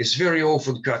 is very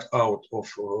often cut out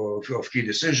of key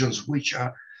decisions which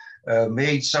are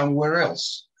made somewhere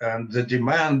else. And the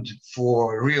demand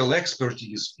for real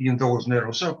expertise in those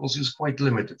narrow circles is quite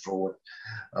limited for what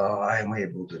I am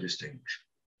able to distinguish.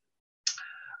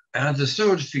 And the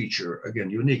third feature,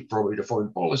 again, unique probably to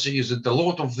foreign policy, is that a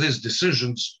lot of these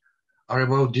decisions are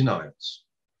about denials.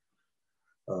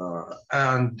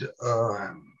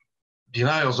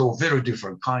 Denials of very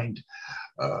different kind.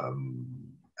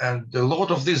 And a lot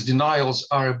of these denials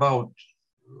are about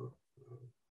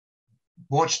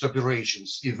botched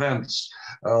operations, events,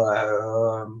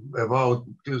 about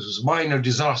minor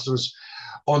disasters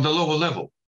on the lower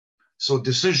level. So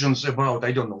decisions about,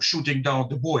 I don't know, shooting down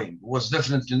the Boeing was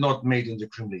definitely not made in the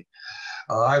Kremlin.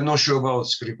 I'm not sure about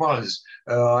Skripal's.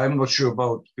 I'm not sure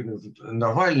about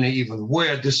Navalny even,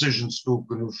 where decisions to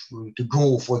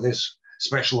go for this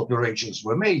special operations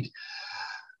were made.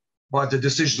 But the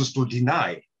decisions to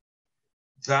deny,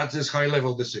 that is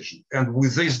high-level decision. And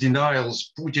with these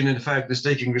denials, Putin, in fact, is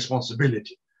taking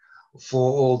responsibility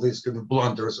for all these kind of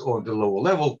blunders on the lower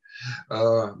level.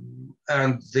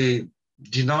 And the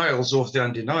denials of the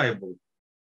undeniable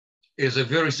is a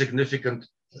very significant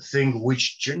thing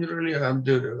which generally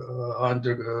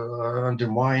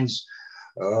undermines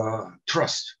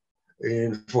trust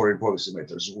in foreign policy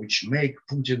matters, which make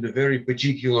Putin a very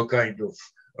particular kind of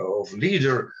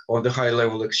leader on the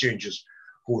high-level exchanges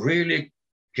who really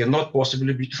cannot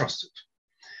possibly be trusted.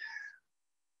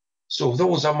 So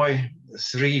those are my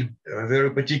three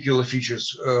very particular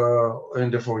features in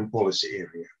the foreign policy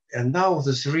area. And now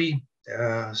the three,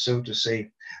 so to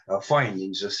say,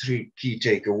 findings, the three key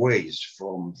takeaways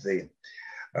from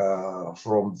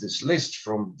this list,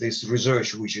 from this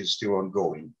research, which is still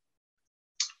ongoing.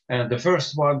 And the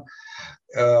first one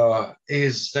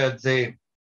is that the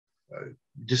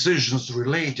decisions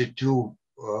related to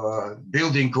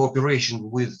building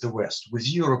cooperation with the West, with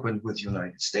Europe and with the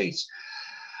United States,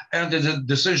 and the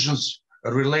decisions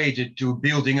related to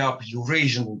building up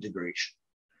Eurasian integration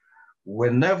were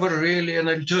never really an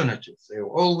alternative. They were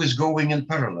always going in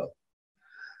parallel.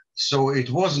 So it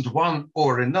wasn't one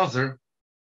or another,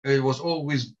 it was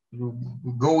always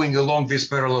going along these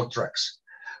parallel tracks,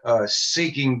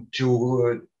 seeking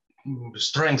to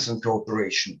strengthen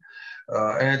cooperation.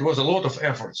 And it was a lot of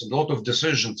efforts and a lot of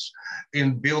decisions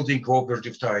in building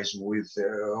cooperative ties with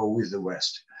the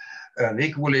West, and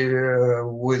equally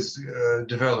with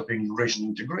developing Eurasian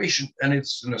integration. And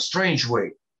it's in a strange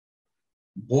way,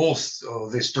 both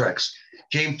of these tracks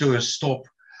came to a stop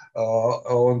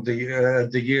on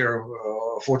the year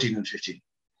 14 and 15.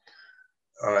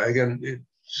 Again,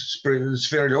 it's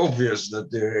fairly obvious that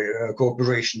the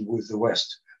cooperation with the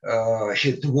West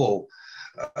hit the wall.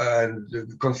 And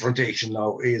the confrontation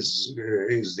now is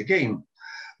the game.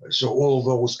 So all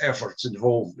those efforts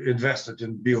invested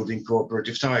in building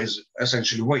cooperative ties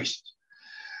essentially wasted.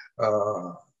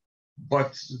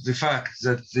 But the fact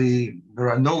that there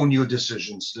are no new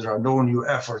decisions, there are no new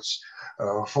efforts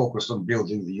focused on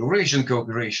building the Eurasian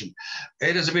cooperation,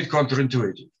 it is a bit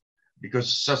counterintuitive,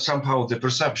 because somehow the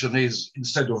perception is,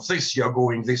 instead of this, you're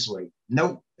going this way.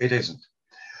 No, it isn't.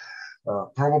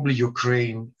 Probably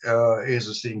Ukraine is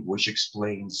a thing which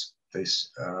explains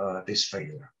this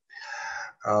failure.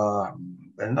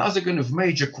 Another kind of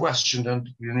major question and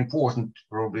an important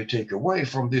probably takeaway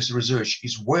from this research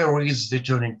is, where is the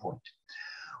turning point?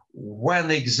 When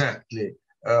exactly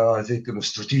the kind of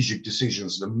strategic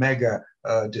decisions, the mega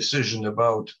decision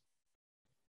about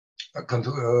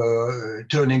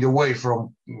turning away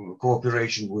from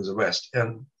cooperation with the West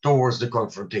and towards the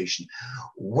confrontation,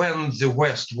 when the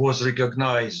West was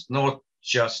recognized not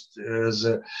just as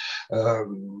a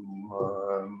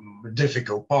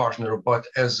difficult partner, but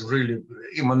as really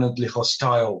imminently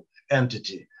hostile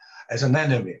entity, as an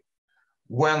enemy,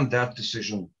 when that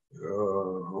decision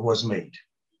was made.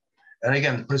 And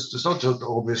again, it's not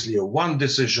obviously a one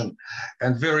decision,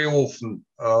 and very often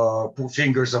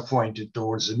fingers are pointed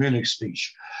towards the Munich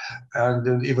speech, and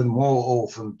then even more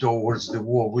often towards the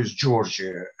war with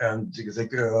Georgia and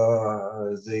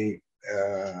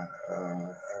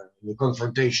the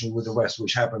confrontation with the West,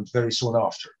 which happened very soon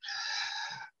after.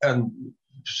 And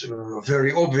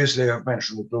very obviously, I've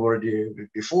mentioned it already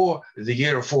before, the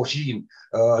year 14,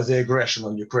 the aggression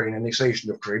on Ukraine, annexation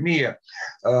of Crimea,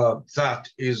 that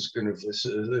is kind of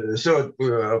a third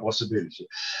possibility.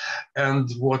 And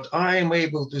what I'm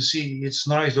able to see, it's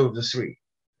neither of the three.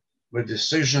 The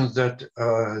decision that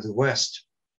the West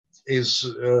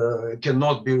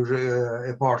cannot be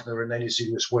a partner in any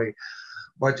serious way,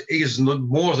 but is not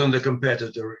more than the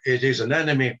competitor, it is an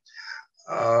enemy.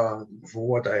 For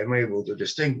what I am able to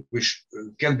distinguish,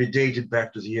 can be dated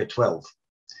back to the year 12,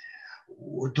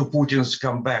 to Putin's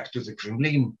comeback to the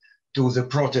Kremlin, to the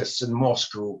protests in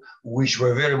Moscow, which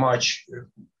were very much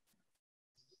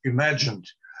imagined,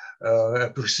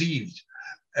 perceived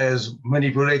as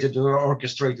manipulated or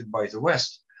orchestrated by the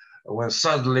West, when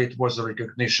suddenly it was a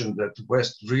recognition that the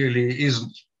West really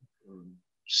isn't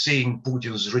seeing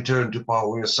Putin's return to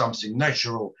power as something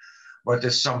natural, but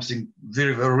as something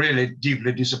very, very really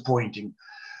deeply disappointing.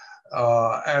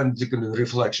 And the kind of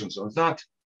reflections on that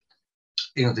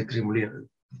in the Kremlin,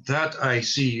 that I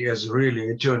see as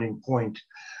really a turning point,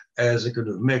 as a kind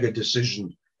of mega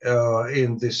decision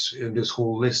in this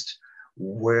whole list,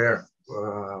 where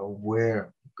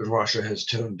Russia has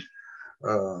turned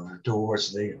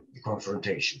towards the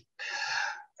confrontation.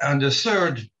 And the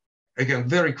third, again,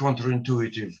 very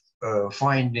counterintuitive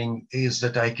finding is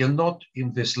that I cannot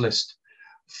in this list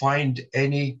find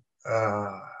any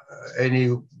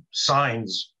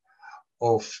signs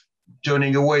of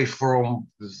turning away from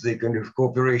the kind of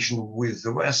cooperation with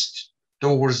the West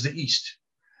towards the East,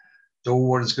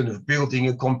 towards kind of building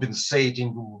and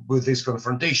compensating with this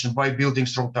confrontation by building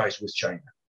strong ties with China.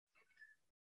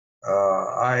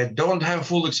 I don't have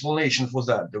full explanation for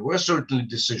that. There were certainly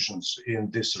decisions in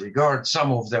this regard,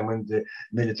 some of them in the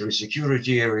military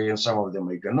security area and some of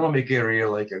them economic area,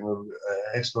 like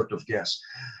export of gas.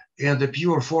 In the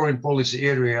pure foreign policy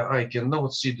area, I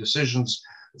cannot see decisions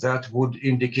that would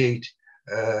indicate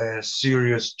a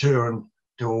serious turn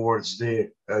towards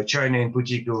the China in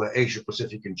particular, Asia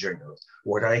Pacific in general.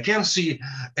 What I can see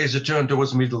is a turn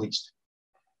towards Middle East.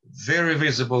 Very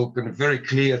visible, kind of very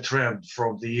clear trend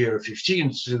from the year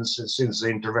 15, since the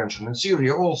intervention in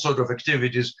Syria, all sort of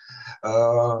activities,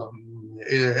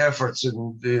 efforts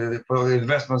in the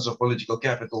investments of political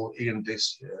capital in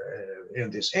this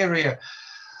area.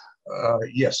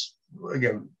 Yes,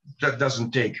 again, that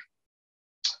doesn't take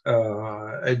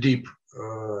a deep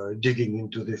digging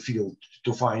into the field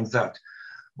to find that.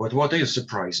 But what is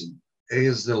surprising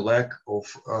is the lack of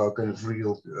kind of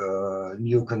real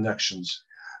new connections,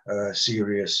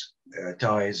 serious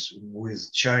ties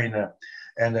with China,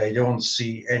 and I don't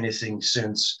see anything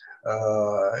since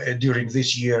during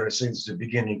this year, since the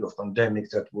beginning of pandemic,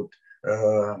 that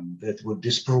would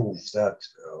disprove that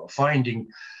finding.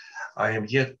 I am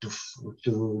yet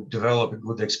to develop a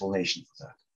good explanation for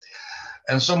that.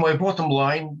 And so my bottom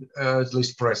line, at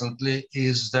least presently,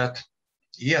 is that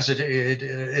yes, it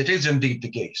is indeed the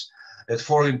case that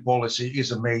foreign policy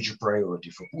is a major priority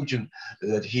for Putin,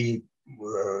 that he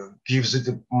gives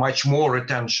it much more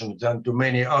attention than to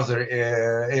many other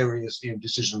areas in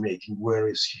decision-making,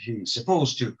 whereas he's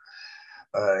supposed to.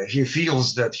 He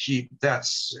feels that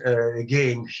that's a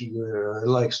game he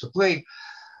likes to play,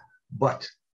 but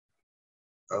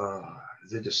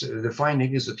the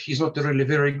finding is that he's not really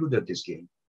very good at this game.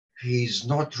 He's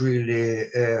not really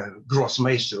a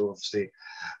grossmeister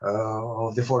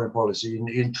of the foreign policy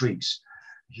intrigues.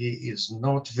 He is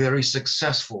not very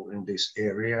successful in this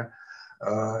area.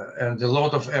 And a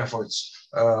lot of efforts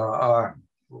are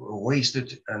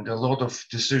wasted, and a lot of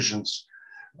decisions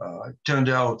turned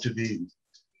out to be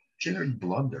generally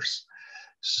blunders.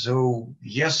 So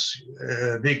yes,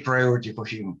 a big priority for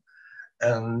him,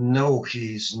 and no,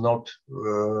 he's not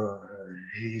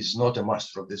a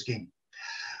master of this game.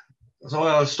 So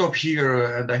I'll stop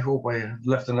here, and I hope I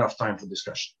left enough time for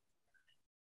discussion.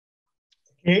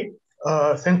 Okay,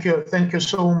 thank you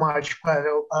so much,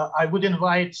 Pavel. I would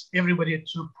invite everybody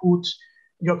to put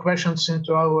your questions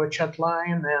into our chat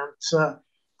line, and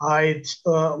I'd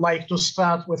like to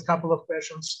start with a couple of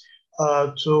questions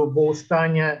to both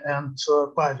Tanya and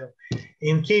Pavel.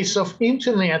 In case of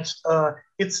internet,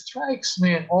 it strikes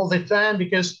me all the time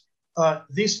because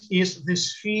this is the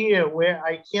sphere where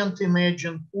I can't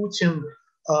imagine Putin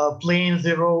playing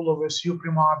the role of a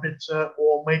supreme arbiter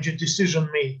or major decision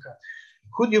maker.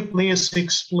 Could you please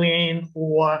explain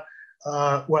or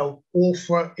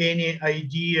offer any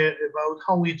idea about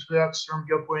how it works from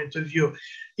your point of view?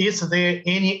 Is there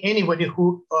anybody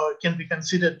who can be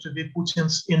considered to be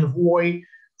Putin's envoy,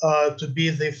 to be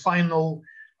the final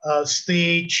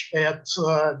stage at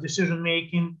decision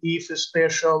making, if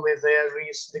especially there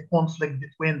is a conflict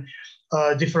between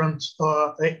different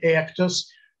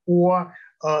actors, or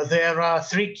there are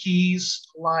three keys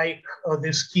like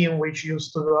the scheme which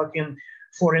used to work in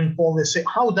foreign policy?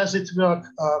 How does it work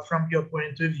from your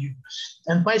point of view?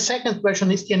 And my second question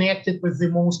is connected with the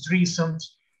most recent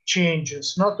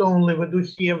changes. Not only we do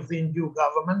have the new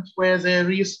government where there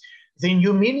is the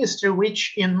new ministry,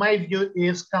 which in my view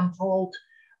is controlled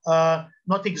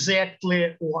not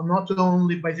exactly or not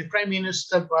only by the prime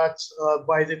minister, but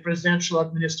by the presidential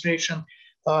administration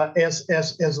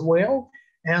as well.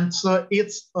 And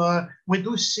we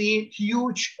do see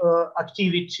huge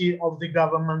activity of the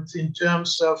government in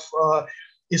terms of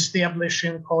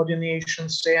establishing coordination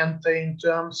center, in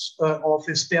terms of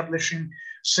establishing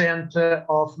center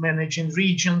of managing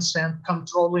regions and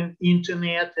controlling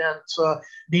internet, and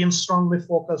being strongly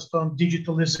focused on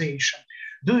digitalization.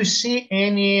 Do you see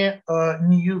any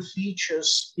new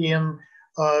features in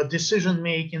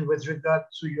decision-making with regard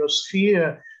to your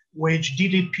sphere which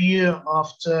did appear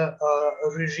after a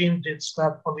regime did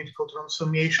start political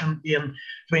transformation in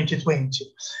 2020?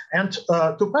 And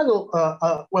to Pavel,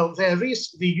 well, there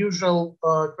is the usual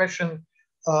question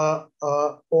of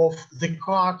the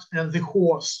cart and the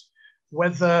horse,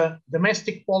 whether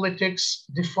domestic politics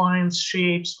defines,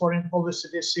 shapes foreign policy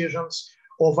decisions,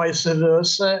 or vice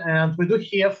versa. And we do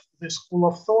have this school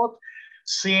of thought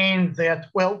saying that,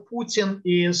 well, Putin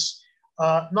is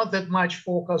not that much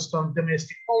focused on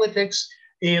domestic politics.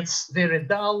 It's very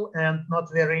dull and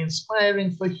not very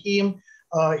inspiring for him.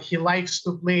 He likes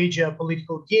to play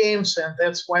geopolitical games, and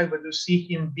that's why we do see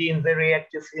him being very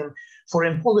active in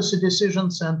foreign policy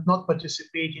decisions and not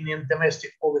participating in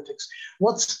domestic politics.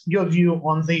 What's your view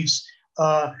on this?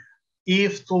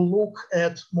 If to look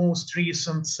at most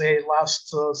recent, say,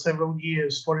 last several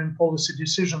years foreign policy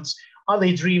decisions, are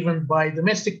they driven by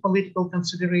domestic political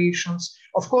considerations?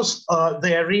 Of course,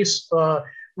 there is,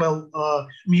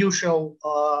 mutual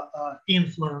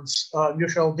influence,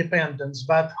 mutual dependence,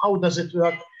 but how does it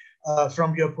work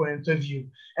from your point of view?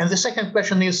 And the second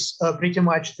question is pretty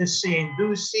much the same. Do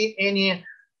you see any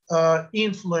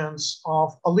influence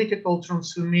of political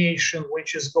transformation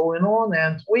which is going on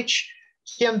and which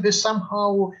can be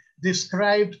somehow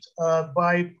described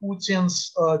by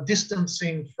Putin's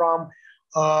distancing from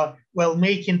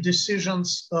making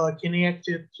decisions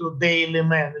connected to daily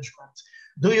management?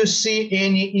 Do you see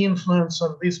any influence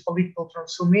of this political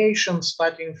transformation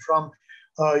starting from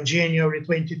January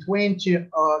 2020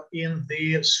 in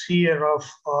the sphere of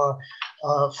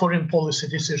foreign policy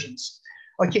decisions?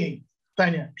 Okay,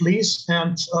 Tanya, please,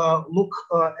 and look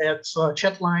at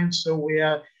chat line so we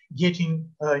are getting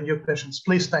your questions.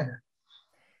 Please, Tanya.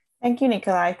 Thank you,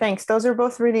 Nikolay. Thanks. Those are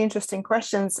both really interesting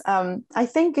questions. I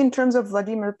think in terms of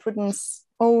Vladimir Putin's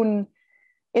own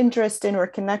interest in or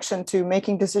connection to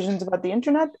making decisions about the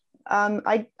internet,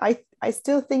 I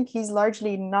still think he's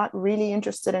largely not really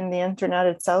interested in the internet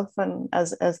itself and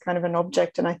as kind of an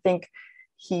object. And I think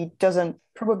he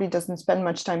probably doesn't spend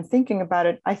much time thinking about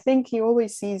it. I think he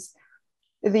always sees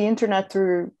the internet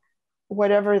through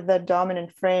whatever the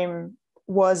dominant frame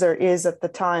was or is at the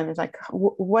time. It's like,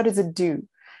 what does it do?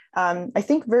 I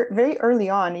think very early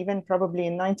on, even probably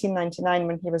in 1999,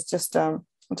 when he was just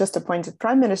appointed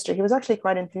prime minister, he was actually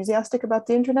quite enthusiastic about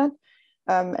the internet.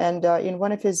 In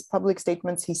one of his public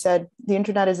statements, he said, the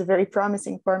internet is a very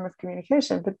promising form of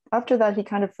communication. But after that, he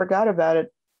kind of forgot about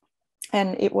it.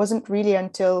 And it wasn't really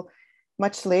until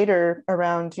much later,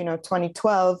 around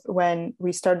 2012, when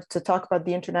we started to talk about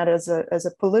the internet as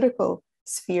a political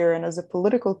sphere and as a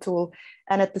political tool.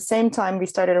 And at the same time, we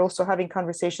started also having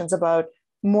conversations about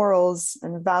morals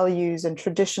and values and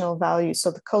traditional values. So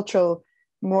the cultural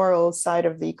moral side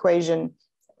of the equation,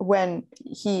 when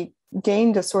he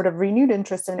gained a sort of renewed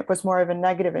interest, and it was more of a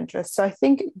negative interest. So I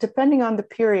think depending on the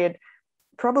period,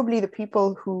 probably the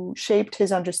people who shaped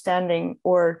his understanding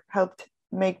or helped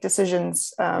make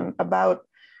decisions about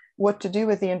what to do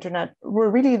with the internet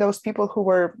were really those people who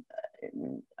were,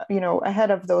 ahead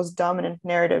of those dominant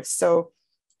narratives. So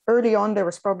early on, there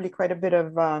was probably quite a bit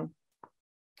of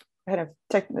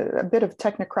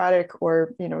technocratic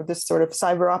or this sort of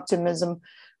cyber optimism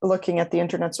looking at the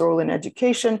internet's role in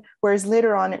education, whereas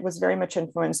later on it was very much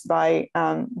influenced by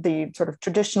the sort of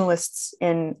traditionalists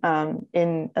in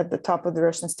at the top of the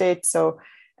Russian state. So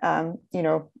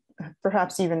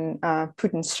perhaps even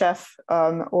Putin's chef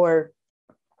or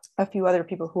a few other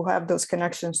people who have those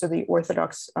connections to the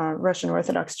Russian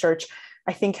Orthodox Church,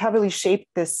 I think heavily shaped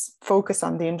this focus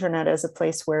on the internet as a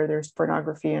place where there's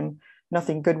pornography and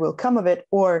nothing good will come of it,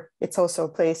 or it's also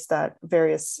a place that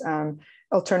various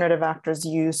alternative actors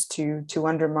use to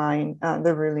undermine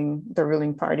the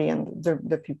ruling party and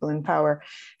the people in power.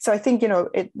 So I think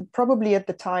it probably at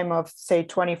the time of say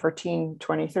 2014,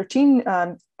 2013,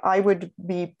 I would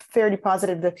be fairly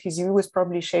positive that his view was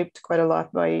probably shaped quite a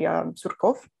lot by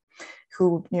Surkov,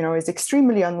 who is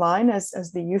extremely online,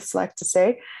 as the youths like to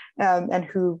say, and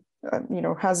who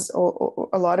has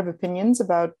a lot of opinions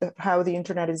about how the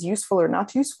internet is useful or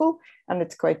not useful, and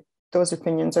those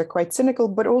opinions are quite cynical.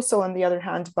 But also, on the other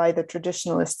hand, by the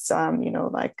traditionalists,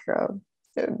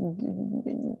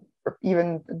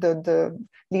 even the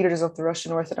leaders of the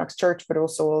Russian Orthodox Church, but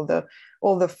also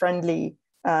all the friendly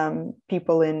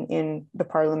people in the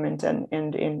parliament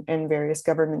and in various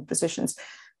government positions.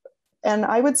 And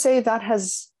I would say that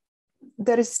is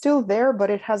still there, but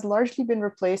it has largely been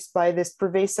replaced by this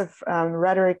pervasive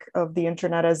rhetoric of the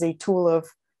internet as a tool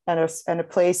and a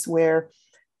place where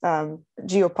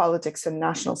geopolitics and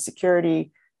national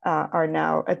security are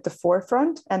now at the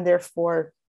forefront, and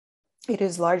therefore it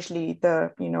is largely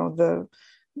the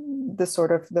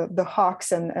sort of the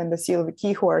hawks and the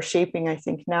Siloviki who are shaping, I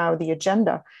think, now the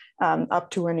agenda up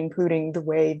to and including the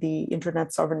way the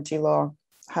internet sovereignty law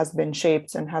has been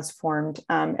shaped and has formed,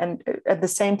 and at the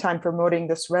same time promoting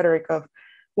this rhetoric of,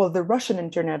 well, the Russian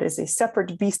internet is a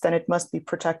separate beast and it must be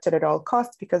protected at all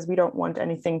costs because we don't want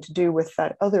anything to do with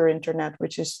that other internet,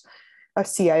 which is a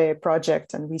CIA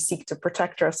project, and we seek to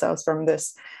protect ourselves from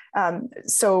this.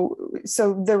 That's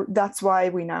why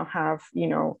we now have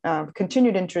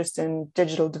continued interest in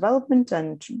digital development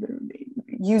and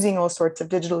using all sorts of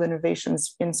digital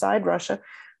innovations inside Russia,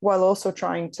 while also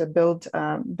trying to build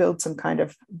some kind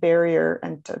of barrier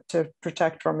and to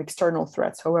protect from external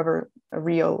threats, however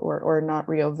real or not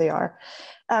real they are.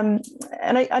 And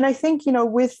I think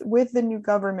with the new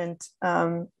government,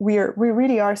 we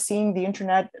really are seeing the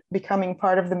internet becoming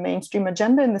part of the mainstream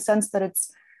agenda, in the sense that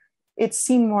it's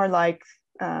seen more like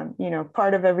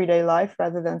part of everyday life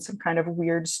rather than some kind of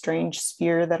weird, strange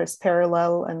sphere that is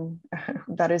parallel and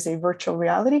that is a virtual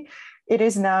reality. It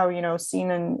is now, seen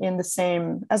in the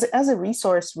same as a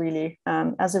resource, really,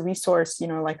 as a resource,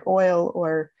 like oil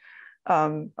or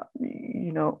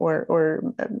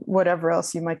whatever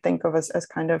else you might think of as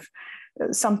kind of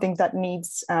something that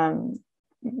needs,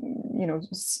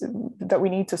 that we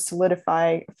need to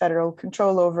solidify federal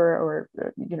control over, or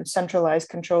centralized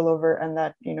control over, and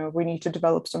that we need to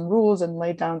develop some rules and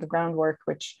lay down the groundwork,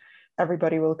 which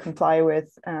everybody will comply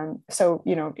with. So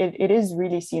it is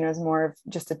really seen as more of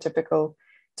just a typical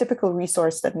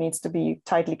resource that needs to be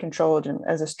tightly controlled and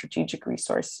as a strategic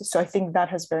resource. So I think that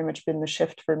has very much been the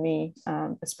shift for me,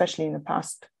 especially in the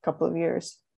past couple of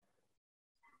years.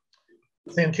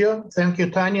 Thank you,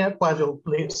 Tanya. Pavel,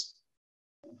 please.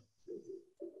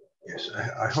 Yes,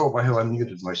 I hope I have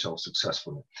unmuted myself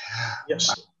successfully.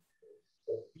 Yes.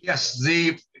 Yes,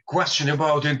 the question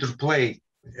about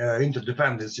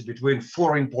interdependency between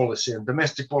foreign policy and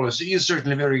domestic policy is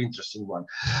certainly a very interesting one.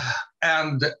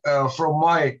 And from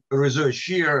my research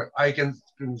here, I can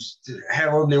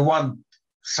have only one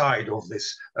side of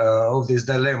this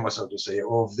dilemma, so to say,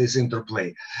 of this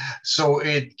interplay. So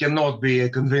it cannot be a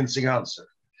convincing answer.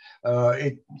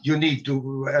 You need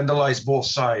to analyze both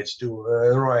sides to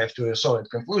arrive to a solid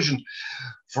conclusion.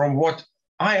 From what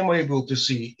I am able to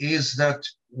see is that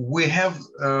we have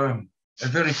a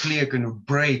very clear kind of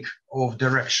break of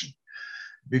direction,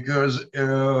 because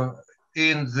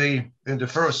in the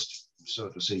first, so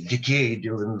to say, decade,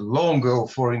 even longer,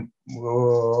 of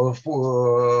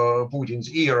Putin's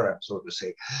era, so to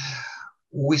say,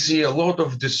 we see a lot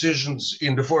of decisions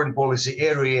in the foreign policy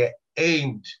area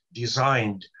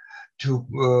designed to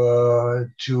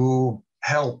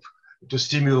help, to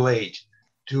stimulate,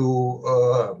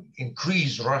 to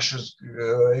increase Russia's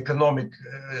economic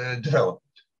development.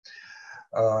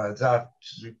 That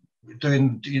to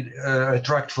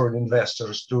attract foreign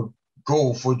investors, to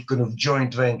go for kind of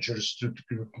joint ventures to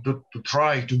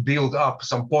try to build up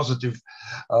some positive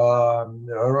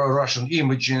Russian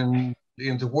image in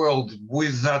the world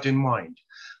with that in mind,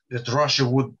 that Russia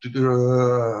would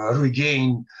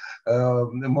regain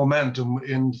momentum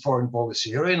in foreign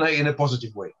policy or in a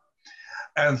positive way.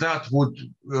 And that would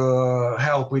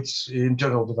help its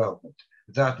internal development.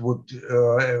 That would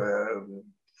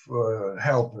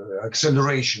help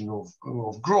acceleration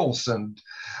of growth and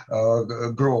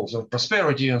growth of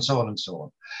prosperity and so on and so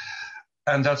on.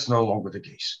 And that's no longer the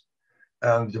case.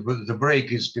 And the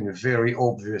break is kind of very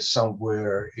obvious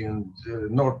somewhere in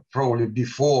not probably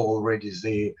before already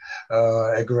the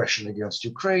aggression against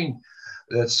Ukraine,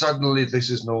 that suddenly this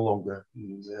is no longer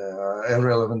a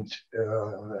relevant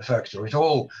factor at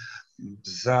all,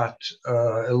 that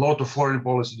a lot of foreign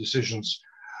policy decisions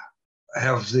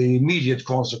have the immediate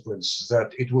consequence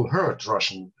that it will hurt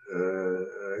Russian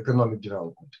economic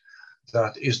development,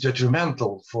 that is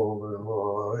detrimental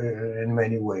for in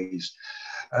many ways.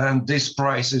 And this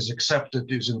price is accepted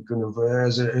isn't kind of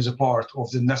as a part of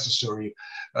the necessary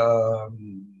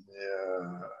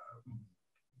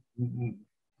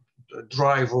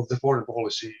drive of the foreign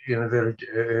policy in a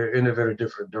very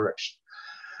different direction.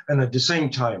 And at the same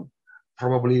time,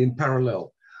 probably in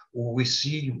parallel, we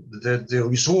see that the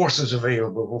resources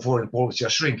available for foreign policy are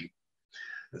shrinking,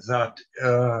 that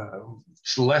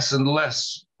it's less and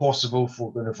less possible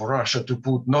for Russia to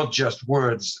put not just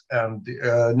words and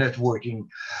networking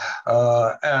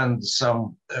and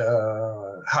some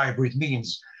hybrid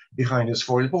means behind its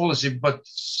foreign policy, but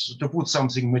to put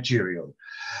something material.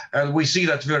 And we see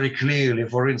that very clearly,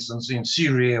 for instance, in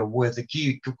Syria, where the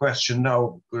key question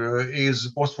now is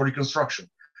post-war reconstruction,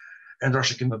 and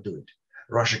Russia cannot do it.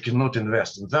 Russia cannot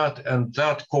invest in that, and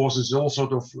that causes all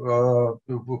sort of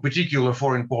particular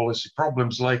foreign policy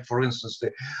problems, like, for instance,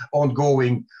 the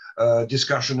ongoing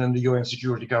discussion in the UN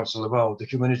Security Council about the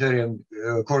humanitarian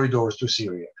corridors to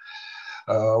Syria,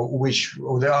 which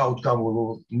the outcome we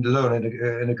will learn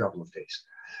in a couple of days.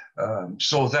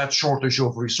 So that shortage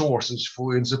of resources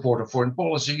in support of foreign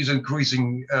policy is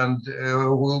increasing and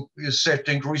is set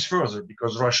to increase further,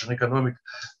 because Russian economic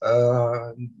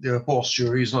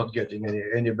posture is not getting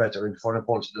any better, and foreign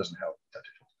policy doesn't help that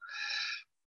at all.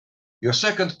 Your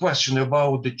second question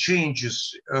about the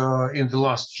changes in the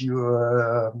last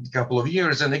couple of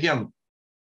years, and again,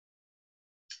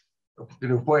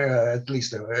 at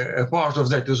least a part of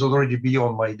that is already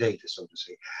beyond my data, so to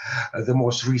say. The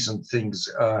most recent things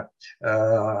are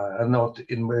not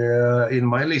in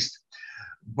my list,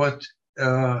 but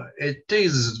it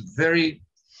is very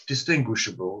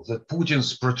distinguishable that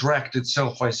Putin's protracted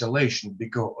self-isolation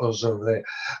because of the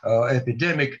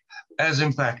epidemic has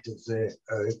impacted the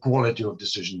quality of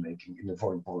decision-making in the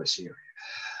foreign policy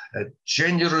area.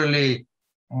 Generally,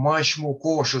 much more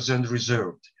cautious and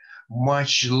reserved,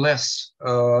 much less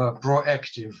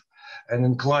proactive and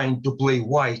inclined to play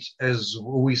white, as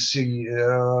we see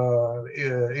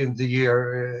in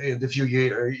the few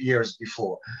years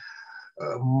before.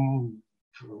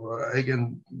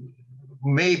 Again,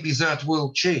 maybe that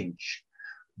will change,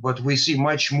 but we see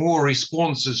much more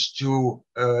responses to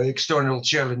external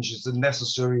challenges than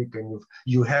necessary. Kind of,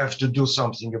 you have to do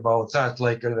something about that,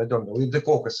 like, I don't know, in the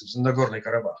Caucasus, in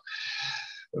Nagorno-Karabakh.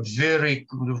 Very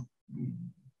kind of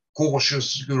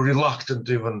cautious, reluctant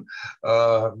even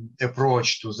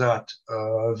approach to that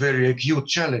very acute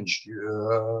challenge.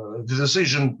 The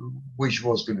decision which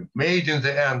was kind of made in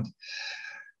the end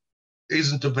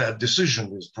isn't a bad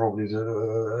decision. It's probably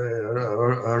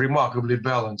remarkably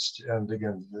balanced and,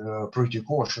 again, pretty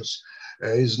cautious.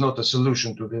 Is not a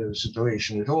solution to the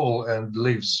situation at all, and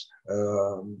leaves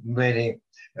many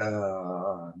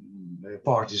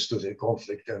parties to the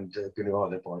conflict and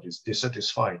other parties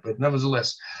dissatisfied. But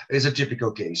nevertheless, it's a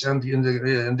typical case. And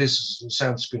in this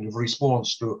sense, kind of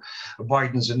response to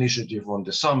Biden's initiative on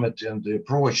the summit and the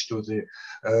approach to the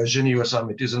Geneva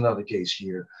summit is another case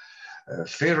here.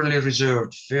 Fairly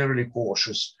reserved, fairly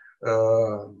cautious.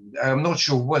 I'm not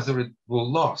sure whether it will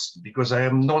last, because I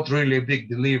am not really a big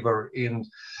believer in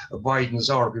Biden's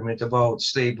argument about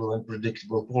stable and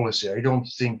predictable policy. I don't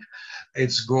think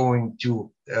it's going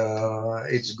to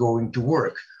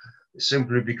work,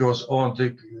 simply because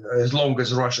as long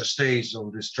as Russia stays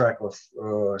on this track of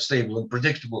stable and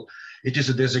predictable, it is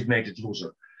a designated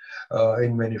loser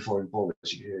in many foreign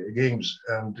policy games,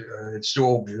 and it's too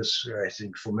obvious, I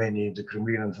think, for many in the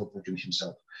Kremlin and for Putin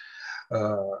himself.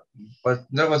 But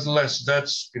nevertheless,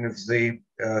 that's kind of the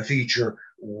feature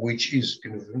which is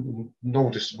kind of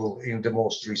noticeable in the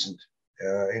most recent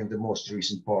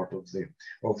part of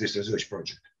this research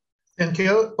project. Thank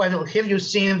you, Pavel. Have you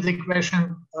seen the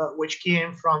question which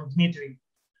came from Dmitry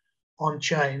on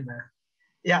China.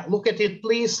 Yeah, look at it,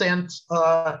 please, and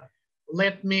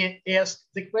let me ask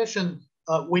the question,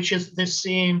 which is the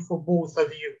same for both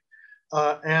of you.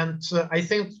 I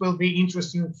think it will be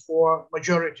interesting for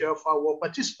majority of our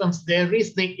participants. There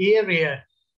is the area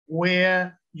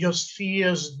where your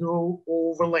spheres do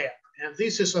overlap, and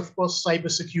this is, of course,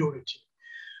 cybersecurity.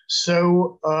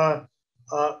 So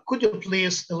could you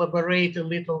please elaborate a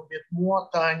little bit more,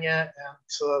 Tanya and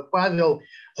Pavel?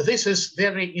 This is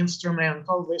very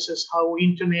instrumental. This is how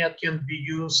internet can be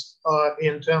used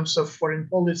in terms of foreign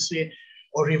policy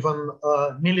or even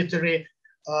military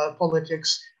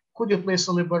politics. Could you please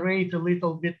elaborate a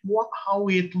little bit more how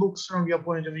it looks from your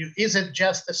point of view? Is it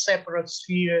just a separate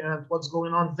sphere, and what's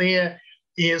going on there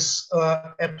is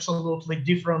absolutely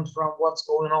different from what's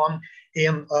going on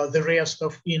in the rest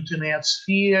of internet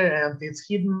sphere, and it's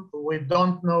hidden? We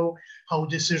don't know how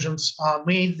decisions are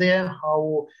made there,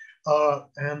 how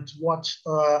and what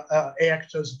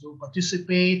actors do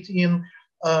participate in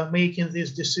making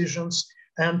these decisions.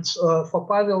 And for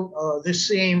Pavel, the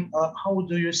same, how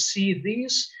do you see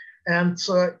this? And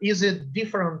is it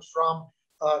different from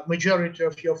majority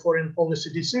of your foreign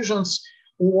policy decisions,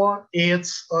 or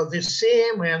it's the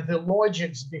same and the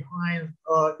logics behind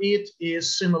it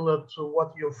is similar to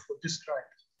what you've described?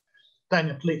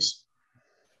 Tanya, please.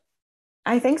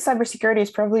 I think cybersecurity is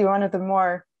probably one of the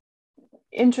more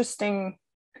interesting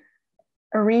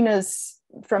arenas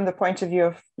from the point of view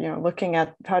of looking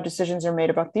at how decisions are made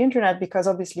about the internet, because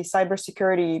obviously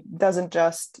cybersecurity doesn't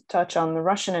just touch on the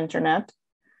Russian internet,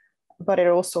 but it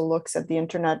also looks at the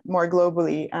internet more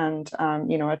globally and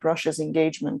at Russia's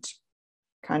engagement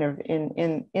kind of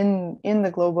in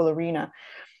the global arena.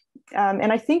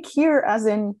 And I think here, as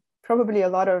in probably a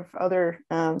lot of other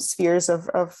spheres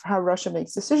of how Russia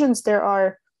makes decisions,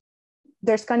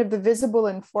 there's kind of the visible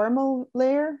and formal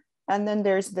layer, and then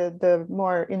there's the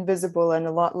more invisible and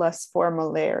a lot less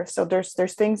formal layer. So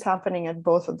there's things happening at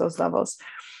both of those levels.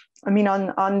 I mean,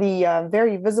 on the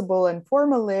very visible and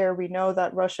formal layer, we know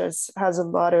that Russia has a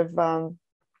lot of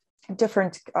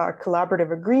different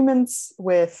collaborative agreements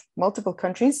with multiple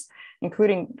countries,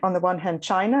 including on the one hand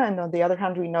China, and on the other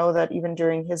hand we know that even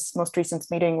during his most recent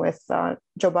meeting with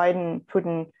Joe Biden and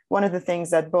Putin, one of the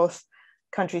things that both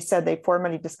countries said they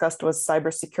formally discussed was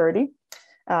cybersecurity,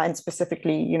 and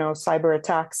specifically cyber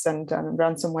attacks and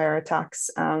ransomware attacks,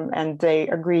 and they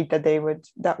agreed that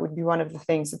that would be one of the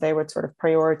things that they would sort of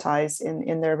prioritize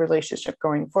in their relationship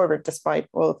going forward, despite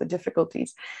all of the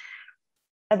difficulties.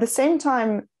 At the same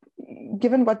time,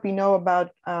 given what we know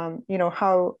about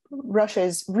how Russia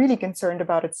is really concerned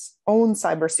about its own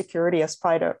cybersecurity as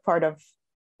part of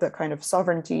the kind of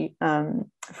sovereignty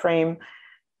frame,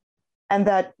 and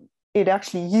that it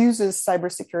actually uses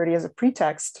cybersecurity as a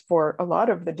pretext for a lot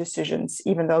of the decisions,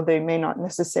 even though they may not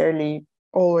necessarily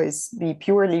always be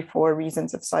purely for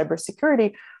reasons of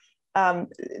cybersecurity.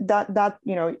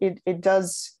 It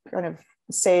does kind of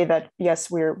say that,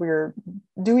 yes, we're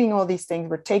doing all these things,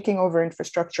 we're taking over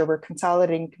infrastructure, we're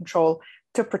consolidating control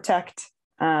to protect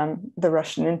the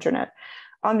Russian internet.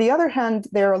 On the other hand,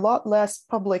 they're a lot less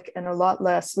public and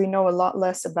we know a lot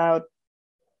less about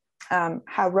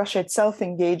how Russia itself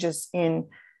engages in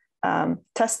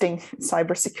testing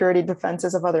cybersecurity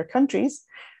defenses of other countries,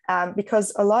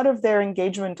 because a lot of their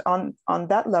engagement on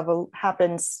that level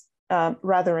happens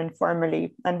rather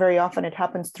informally, and very often it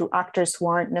happens through actors who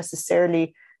aren't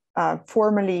necessarily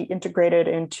formally integrated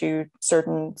into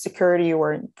certain security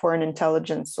or foreign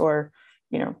intelligence, or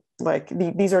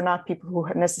these are not people who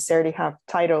necessarily have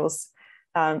titles,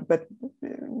 but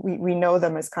we know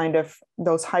them as kind of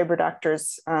those hybrid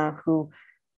actors who,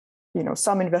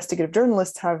 some investigative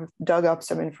journalists have dug up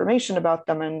some information about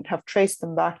them and have traced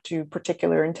them back to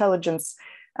particular intelligence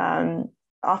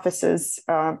offices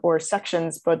or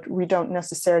sections, but we don't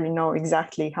necessarily know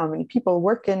exactly how many people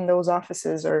work in those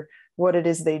offices or what it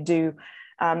is they do.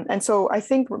 And so I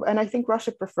think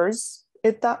Russia prefers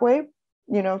it that way,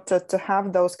 to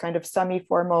have those kind of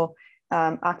semi-formal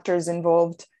actors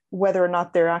involved, whether or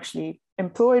not they're actually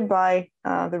employed by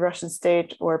the Russian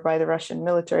state or by the Russian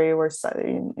military or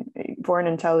foreign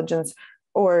intelligence,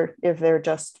 or if they're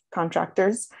just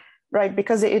contractors, right?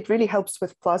 Because it really helps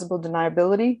with plausible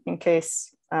deniability in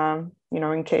case,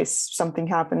 in case something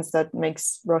happens that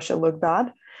makes Russia look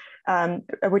bad,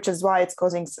 which is why it's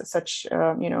causing such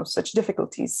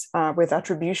difficulties with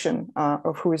attribution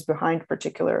of who is behind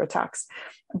particular attacks.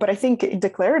 But I think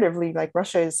declaratively,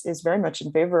 Russia is very much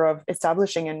in favor of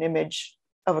establishing an image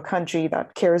of a country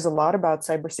that cares a lot about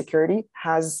cybersecurity,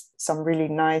 has some really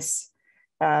nice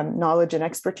knowledge and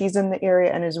expertise in the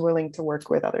area, and is willing to work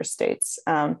with other states.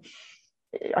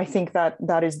 I think that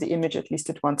that is the image, at least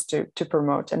it wants to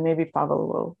promote. And maybe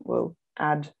Pavel will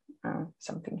add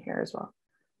something here as well.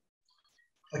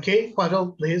 Okay,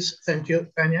 Pavel, please. Thank you,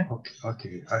 Tanya.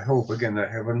 Okay. I hope again I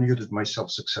have unmuted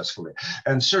myself successfully.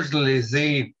 And certainly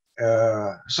the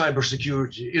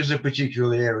cybersecurity is a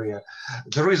particular area.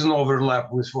 There is an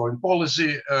overlap with foreign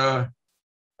policy, and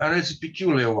it's a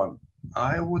peculiar one.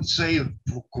 I would say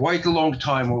for quite a long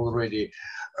time already,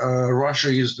 Russia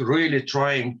is really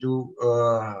trying to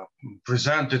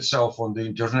present itself on the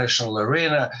international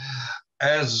arena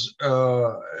as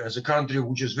a country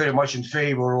which is very much in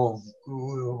favor of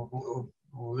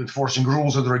enforcing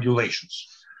rules and regulations,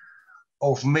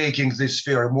 of making this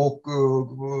sphere more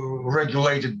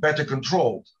regulated, better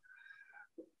controlled.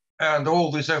 And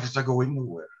all these efforts are going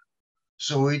nowhere.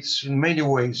 So it's in many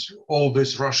ways, all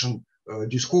this Russian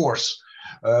discourse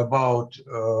about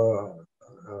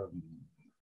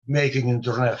making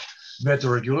internet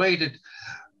better regulated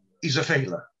is a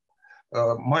failure.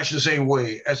 Much the same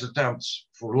way as attempts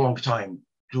for a long time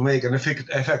to make an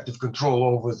effective control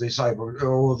over the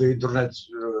internet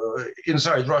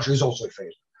inside Russia is also a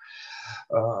failure.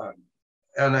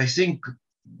 And I think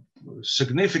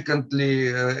significantly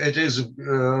it is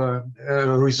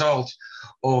a result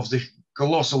of the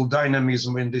colossal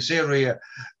dynamism in this area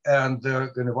and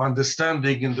kind of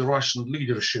understanding in the Russian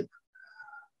leadership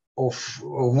of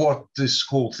what this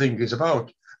whole thing is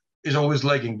about is always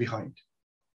lagging behind.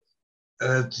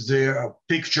 The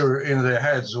picture in their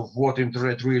heads of what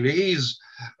internet really is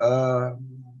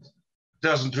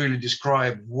doesn't really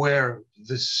describe where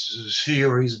this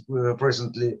sphere is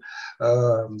presently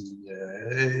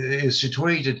is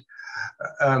situated.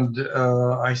 And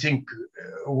I think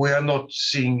we are not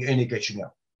seeing any catching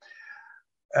up.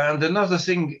 And another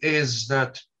thing is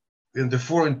that in the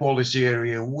foreign policy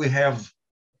area, we have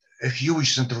a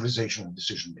huge centralization of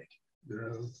decision making.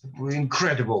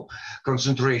 Incredible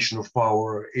concentration of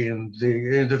power in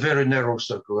the very narrow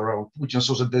circle around Putin,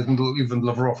 so that even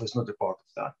Lavrov is not a part of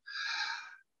that.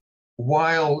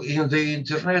 While in the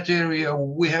internet area,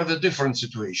 we have a different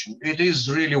situation. It is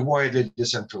really widely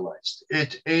decentralized.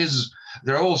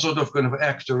 There are all sort of kind of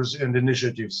actors and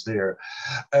initiatives there,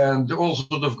 and all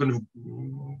sort of kind of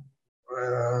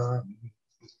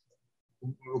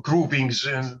groupings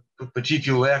and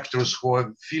particular actors who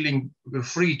are feeling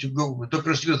free to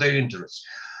pursue their interests.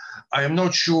 I am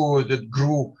not sure that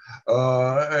GRU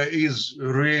is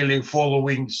really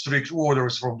following strict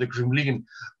orders from the Kremlin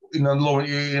in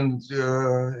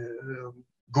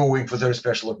going for their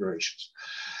special operations.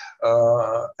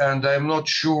 And I'm not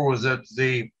sure that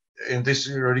in this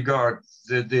regard,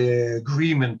 the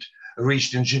agreement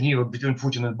reached in Geneva between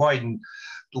Putin and Biden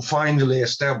to finally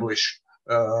establish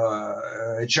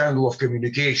a channel of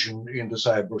communication in the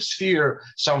cyber sphere,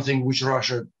 something which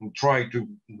Russia tried to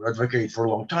advocate for a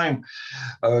long time,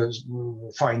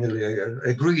 finally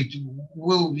agreed,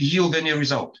 will yield any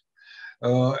result.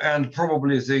 And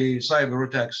probably the cyber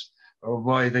attacks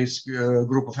by this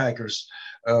group of hackers,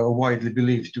 widely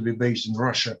believed to be based in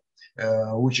Russia,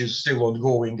 which is still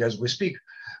ongoing as we speak,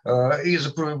 is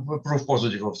a proof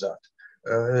positive of that.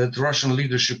 The Russian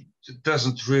leadership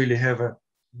doesn't really have a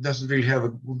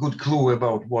good clue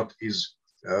about what is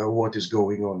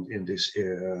going on in this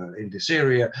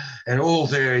area, and all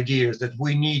their ideas that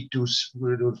we need to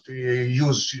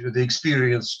use the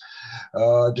experience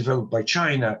developed by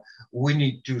China. We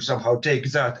need to somehow take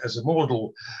that as a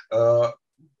model.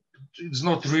 It's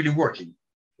not really working.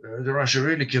 Russia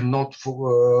really cannot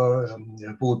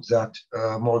put that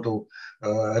model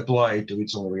applied to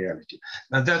its own reality.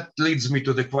 And that leads me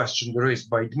to the question raised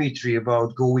by Dmitry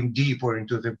about going deeper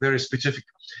into the very specific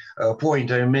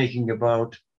point I'm making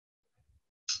about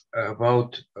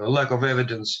lack of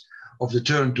evidence of the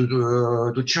turn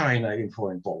to China in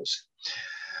foreign policy.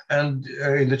 And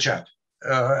in the chat.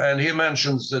 And he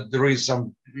mentions that there is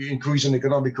some increase in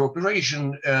economic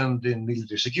cooperation and in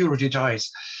military security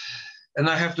ties. And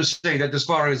I have to say that as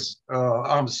far as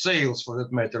arms sales, for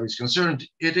that matter, is concerned,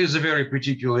 it is a very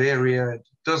particular area. It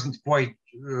doesn't quite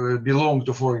belong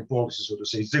to foreign policy, so to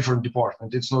say. It's a different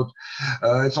department. It's not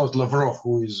Lavrov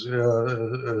who is,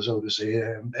 so to say,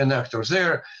 an actor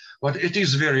there. But it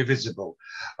is very visible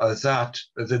that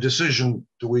the decision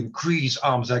to increase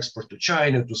arms export to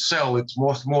China, to sell its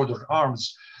most modern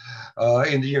arms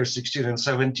in the years 16 and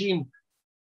 17,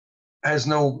 has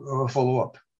no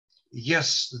follow-up.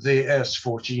 Yes, the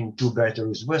S-14-2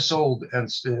 batteries were sold, and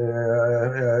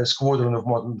a squadron of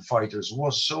modern fighters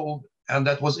was sold, and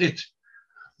that was it.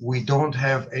 We don't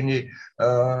have any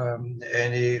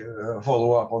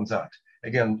follow-up on that.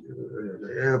 again,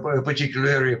 a particular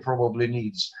area probably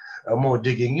needs more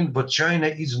digging in, but China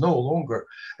is no longer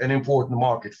an important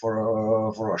market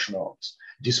for Russian arms,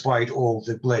 despite all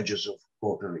the pledges of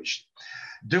cooperation.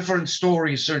 Different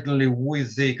stories, certainly,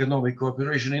 with the economic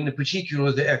cooperation, in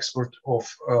particular the export of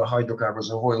hydrocarbons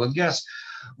of oil and gas,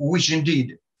 which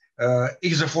indeed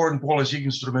is a foreign policy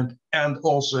instrument and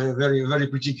also a very, very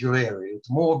particular area. It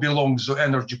more belongs to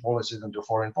energy policy than to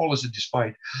foreign policy,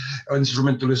 despite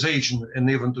instrumentalization and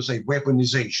even to say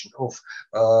weaponization of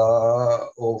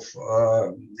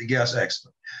the gas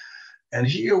export. And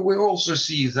here we also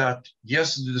see that,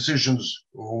 yes, the decisions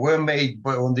were made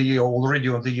already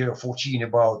on the year 14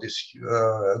 about this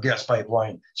gas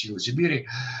pipeline to Siberia,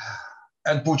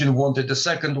 and Putin wanted the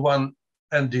second one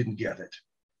and didn't get it.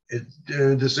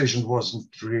 The decision wasn't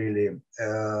really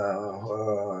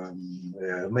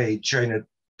made. China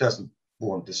doesn't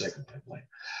want the second pipeline.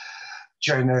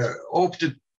 China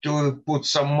opted to put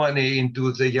some money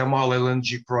into the Yamal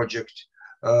LNG project,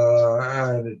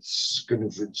 and it's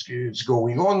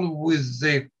going on with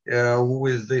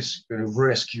this kind of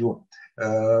rescue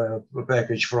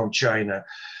package from China.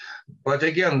 But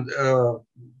again,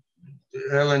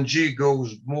 LNG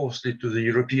goes mostly to the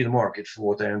European market, for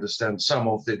what I understand. Some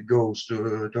of it goes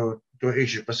to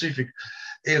Asia Pacific.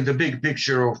 In the big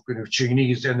picture of kind of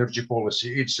Chinese energy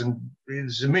policy, it's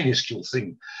a minuscule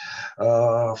thing.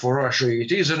 For Russia,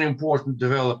 it is an important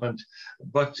development,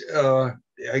 but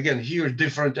again, here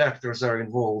different actors are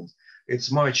involved. It's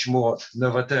much more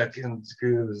Novatek and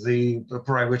the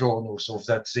private owners of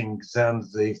that thing than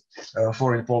the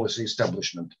foreign policy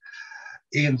establishment.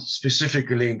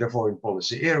 Specifically in the foreign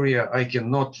policy area, I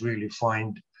cannot really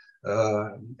find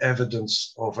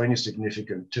evidence of any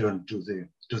significant turn to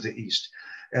the east.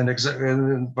 And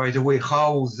by the way,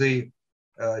 how the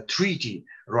treaty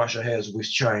Russia has with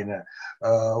China,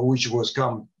 which was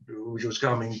coming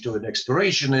to an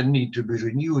expiration and need to be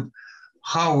renewed,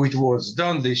 how it was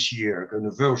done this year, kind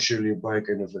of virtually by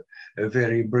kind of a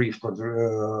very brief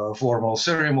formal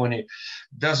ceremony,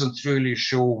 doesn't really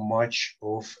show much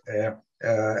of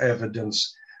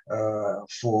evidence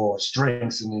for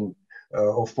strengthening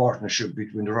of partnership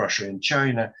between Russia and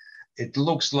China. It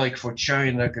looks like for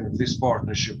China, kind of this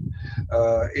partnership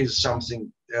is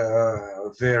something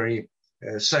very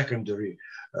secondary,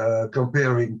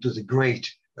 comparing to the great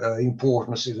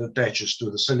importance it attaches to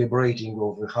the celebrating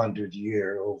of the 100th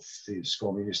year of this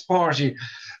Communist Party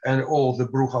and all the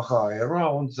brouhaha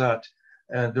around that.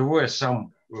 And there were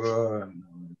some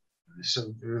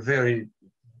very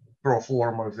pro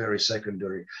forma, very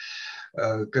secondary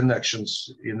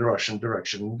connections in Russian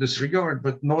direction in this regard,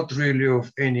 but not really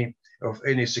of any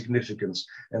significance.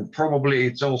 And probably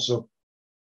it's also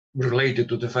related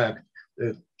to the fact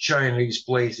that China is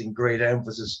placing great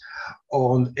emphasis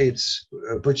on its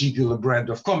particular brand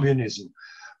of communism.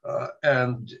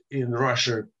 And in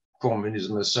Russia,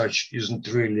 communism as such isn't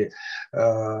really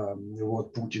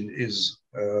what Putin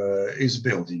is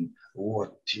building,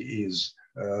 what he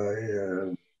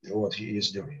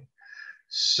is doing.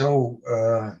 So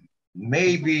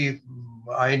maybe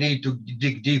I need to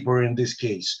dig deeper in this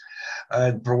case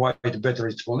and provide better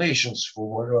explanations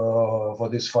for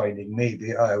this finding.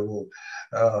 Maybe I will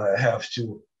have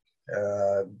to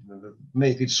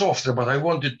make it softer, but I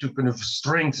wanted to kind of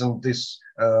strengthen this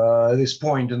this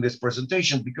point in this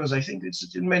presentation because I think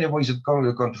it's in many ways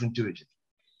counterintuitive.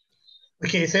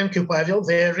 Okay, thank you, Pavel.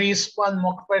 There is one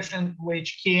more question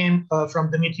which came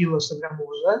from Dimitrios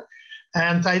Avramuza,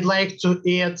 and I'd like to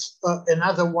add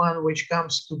another one which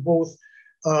comes to both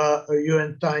you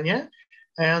and Tanya,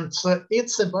 and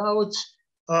it's about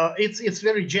it's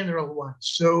very general one.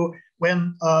 So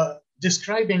when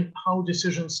describing how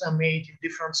decisions are made in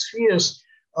different spheres,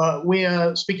 we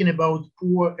are speaking about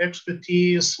poor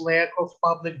expertise, lack of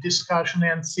public discussion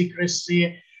and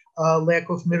secrecy, lack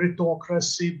of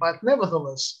meritocracy, but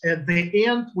nevertheless, at the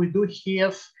end, we do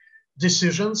have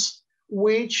decisions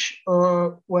which,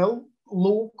 well,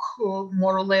 look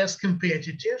more or less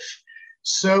competitive.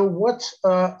 So what,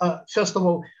 first of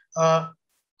all,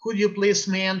 could you please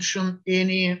mention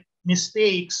any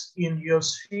mistakes in your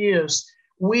spheres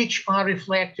which are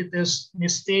reflected as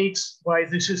mistakes by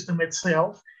the system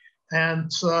itself and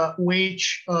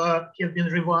which have been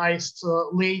revised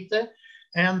later?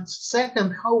 And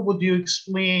second, how would you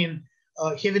explain,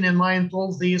 having in mind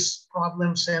all these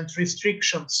problems and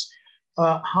restrictions,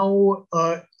 how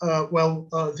well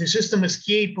the system is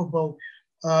capable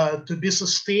to be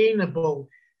sustainable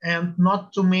and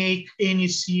not to make any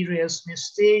serious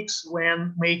mistakes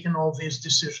when making all these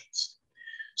decisions?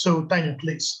 So, Tanya,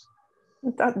 please.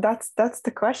 That's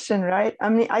the question, right? I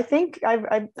mean, I think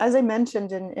as I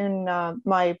mentioned in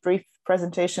my brief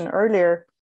presentation earlier,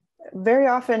 very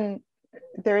often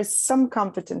there is some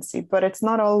competency, but it's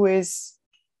not always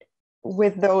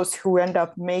with those who end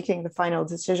up making the final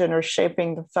decision or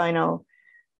shaping the final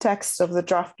text of the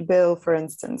draft bill, for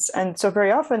instance. And so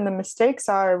very often the mistakes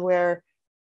are where,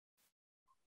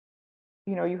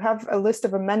 you know, you have a list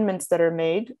of amendments that are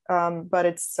made, but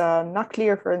it's not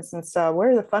clear, for instance,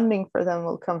 where the funding for them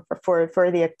will come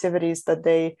for the activities that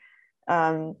they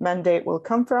mandate will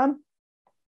come from.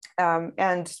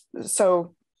 And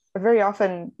so very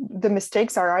often the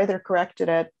mistakes are either corrected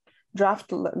at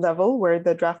draft level, where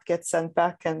the draft gets sent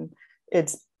back and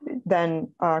it's then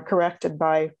corrected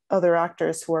by other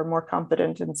actors who are more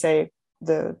competent in, say,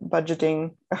 the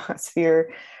budgeting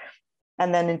sphere,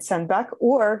 and then it's sent back.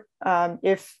 Or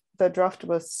if the draft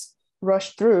was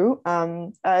rushed through,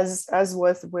 as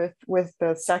was with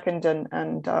the second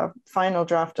and final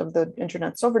draft of the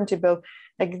Internet Sovereignty Bill,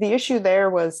 like the issue there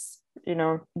was, you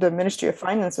know, the Ministry of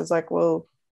Finance was like, well,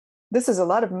 this is a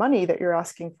lot of money that you're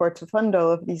asking for to fund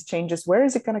all of these changes. Where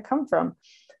is it going to come from?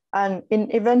 And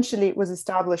eventually it was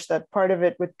established that part of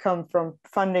it would come from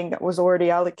funding that was already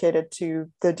allocated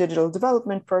to the digital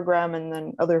development program, and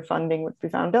then other funding would be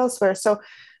found elsewhere. So,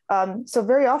 so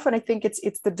very often I think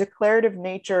it's the declarative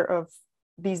nature of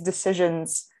these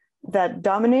decisions that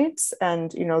dominates,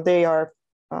 and you know, they are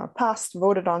passed,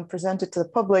 voted on, presented to the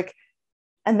public,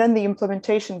 and then the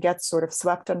implementation gets sort of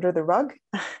swept under the rug.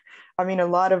 I mean, a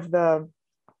lot of the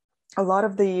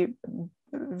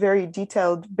very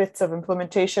detailed bits of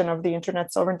implementation of the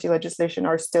internet sovereignty legislation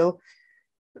are still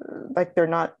like they're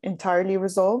not entirely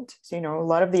resolved. So, you know, a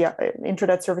lot of the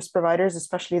internet service providers,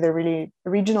 especially the really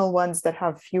regional ones that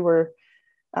have fewer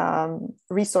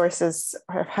resources,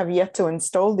 have yet to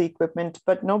install the equipment,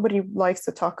 but nobody likes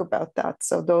to talk about that.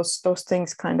 So those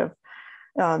things kind of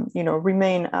you know,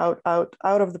 remain out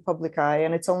of the public eye,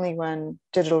 and it's only when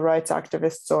digital rights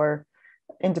activists or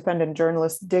independent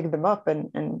journalists dig them up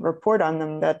and report on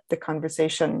them that the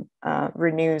conversation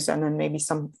renews, and then maybe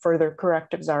some further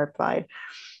correctives are applied.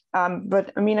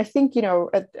 But I mean, I think, you know,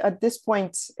 at this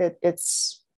point,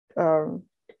 it's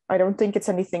I don't think it's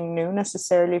anything new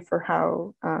necessarily for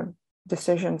how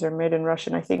decisions are made in Russia.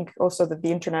 And I think also that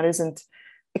the internet isn't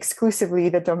exclusively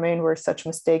the domain where such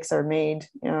mistakes are made,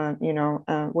 you know,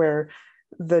 where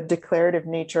the declarative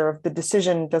nature of the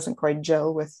decision doesn't quite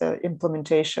gel with the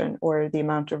implementation or the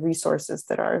amount of resources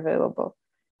that are available.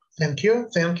 Thank you,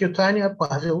 Tanya.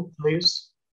 Pavel, please.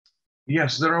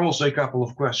 Yes, there are also a couple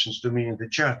of questions to me in the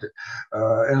chat.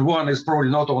 And one is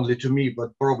probably not only to me,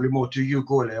 but probably more to you,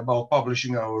 Nikolay, about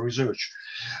publishing our research.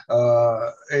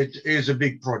 It is a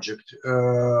big project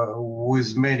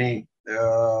with many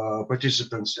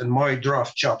participants, and my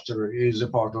draft chapter is a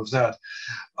part of that.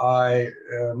 I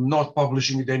am not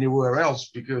publishing it anywhere else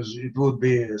because it would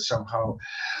be somehow,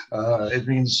 it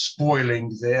means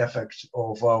spoiling the effect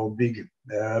of our big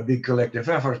collective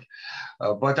effort.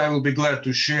 But I will be glad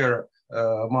to share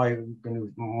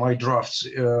my drafts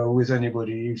with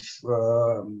anybody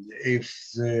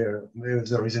if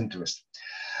there is interest.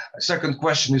 Second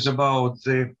question is about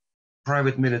the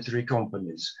private military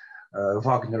companies.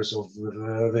 Wagner's of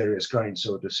various kinds,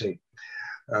 so to say.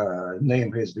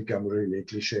 Name has become really a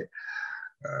cliche.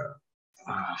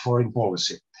 Foreign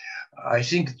policy. I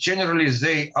think generally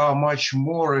they are much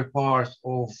more a part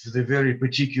of the very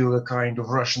particular kind of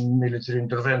Russian military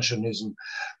interventionism,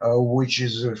 which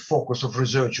is a focus of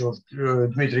research of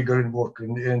Dmitry Gorenburg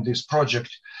in this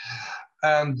project.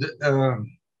 And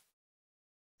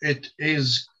it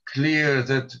is clear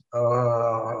that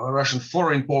Russian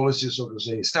foreign policy, so to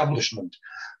say, establishment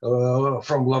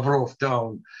from Lavrov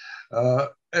down,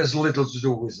 has little to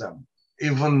do with them.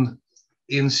 Even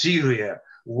in Syria,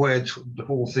 where the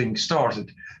whole thing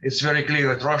started, it's very clear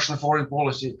that Russian foreign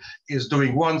policy is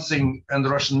doing one thing and the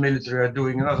Russian military are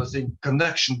doing another thing.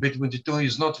 Connection between the two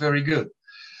is not very good.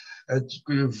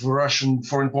 Russian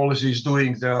foreign policy is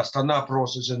doing the Astana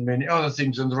process and many other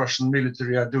things, and the Russian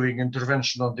military are doing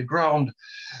intervention on the ground,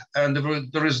 and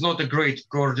there is not a great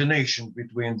coordination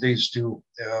between these two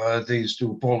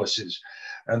policies,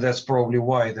 and that's probably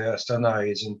why the Astana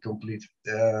is in complete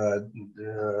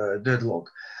deadlock.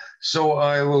 So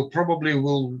I will probably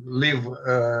leave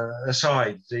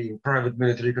aside the private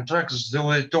military contractors.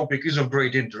 The topic is of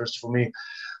great interest for me,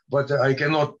 but I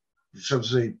cannot, so to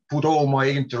say, put all my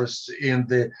interests in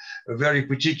the very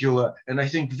particular and I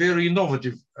think very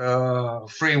innovative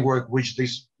framework which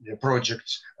this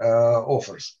project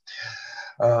offers.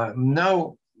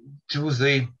 Now to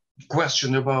the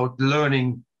question about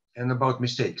learning and about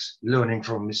mistakes, learning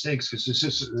from mistakes, because this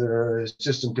is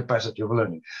system capacity of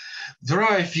learning. There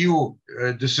are a few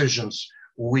decisions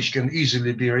which can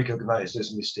easily be recognized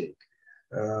as mistake.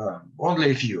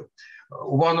 only a few.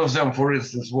 One of them, for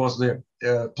instance, was the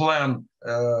plan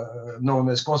known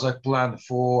as Cossack plan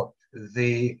for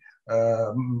the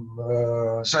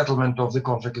settlement of the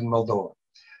conflict in Moldova.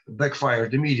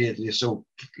 Backfired immediately, so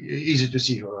easy to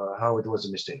see how it was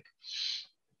a mistake.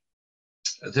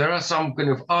 There are some kind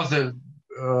of other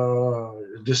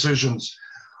decisions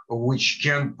which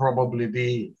can probably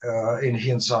be, in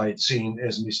hindsight, seen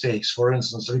as mistakes. For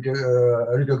instance,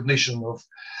 recognition of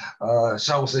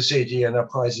South Ossetia and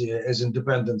Abkhazia as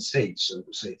independent states, so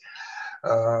to say,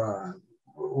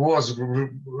 was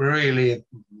really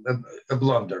a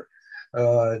blunder.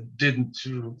 Didn't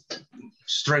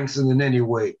strengthen in any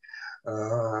way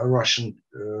Russian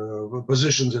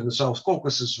positions in the South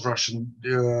Caucasus, Russian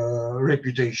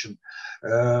reputation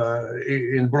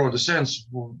in broader sense.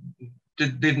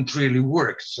 Didn't really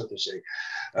work, so to say,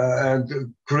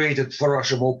 and created for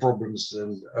Russia more problems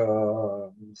than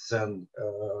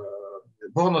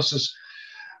bonuses.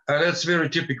 And that's very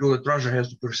typical that Russia has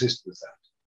to persist with that.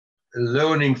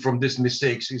 Learning from these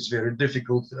mistakes is very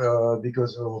difficult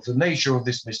because of the nature of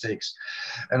these mistakes.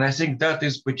 And I think that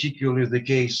is particularly the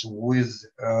case with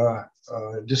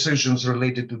decisions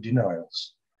related to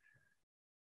denials.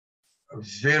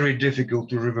 Very difficult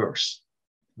to reverse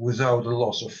without a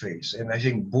loss of face. And I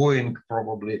think Boeing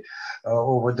probably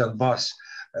over Donbass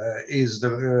is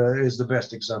the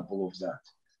best example of that.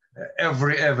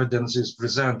 Every evidence is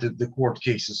presented, the court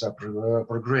cases are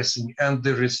progressing, and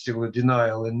there is still a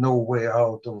denial and no way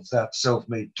out of that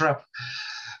self-made trap,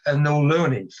 and no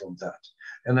learning from that.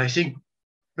 And I think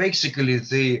basically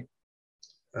the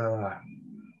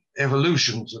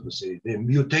evolution, so to say, the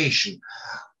mutation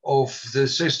of the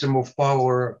system of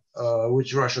power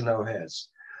which Russia now has.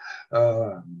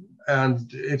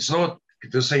 And it's not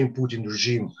the same Putin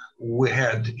regime we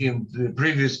had in the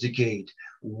previous decade,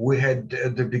 we had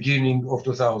at the beginning of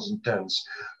 2010s,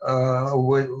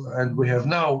 and we have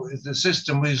now. The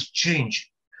system is changing,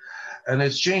 and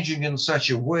it's changing in such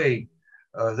a way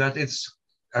that its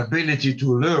ability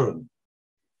to learn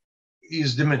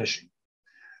is diminishing,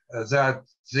 that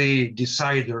the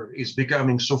decider is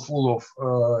becoming so full of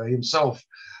himself,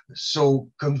 so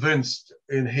convinced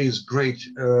in his great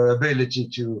ability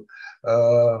to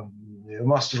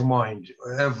mastermind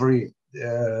every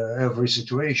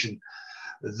situation,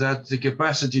 that the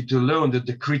capacity to learn that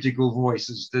the critical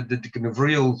voices, that the kind of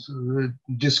real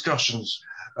discussions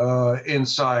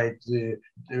inside the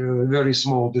very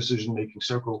small decision-making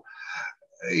circle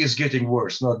is getting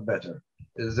worse, not better.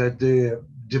 That the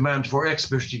demand for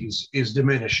expertise is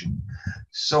diminishing.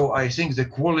 So I think the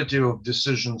quality of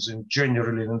decisions in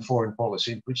generally in foreign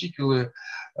policy in particular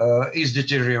is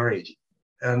deteriorating.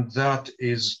 And that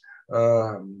is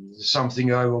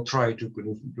something I will try to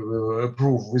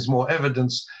prove with more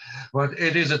evidence, but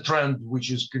it is a trend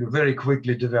which is very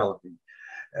quickly developing.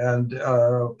 And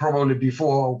probably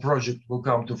before our project will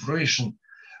come to fruition,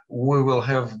 we will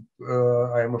have,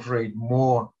 I'm afraid,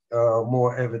 more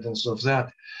evidence of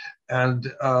that.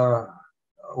 And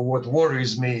what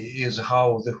worries me is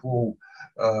how the whole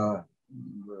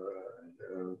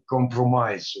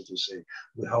compromise, so to say,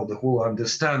 how the whole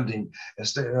understanding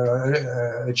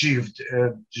achieved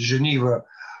at Geneva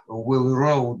will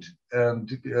erode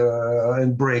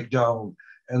and break down,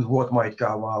 and what might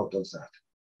come out of that.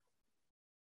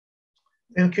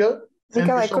 Thank you.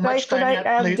 Nikolay, could I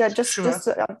add just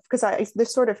because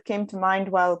this sort of came to mind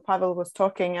while Pavel was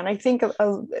talking, and I think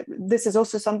this is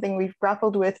also something we've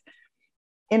grappled with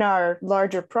in our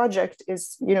larger project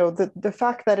is, the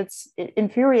fact that it's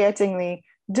infuriatingly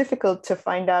difficult to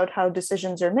find out how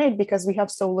decisions are made because we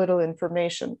have so little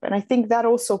information. And I think that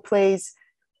also plays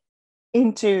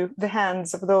into the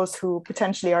hands of those who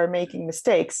potentially are making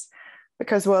mistakes,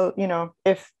 because, well,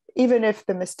 even if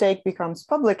the mistake becomes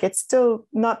public, it's still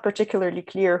not particularly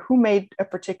clear who made a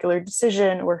particular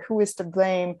decision or who is to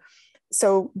blame.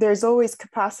 So there's always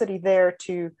capacity there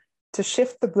to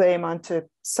shift the blame onto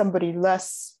somebody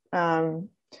less,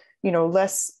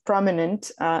 less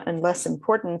prominent and less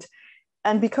important.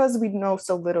 And because we know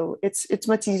so little, it's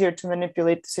much easier to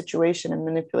manipulate the situation and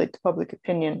manipulate the public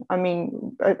opinion. I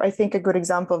mean, I think a good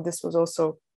example of this was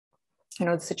also,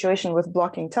 the situation with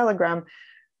blocking Telegram,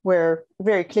 where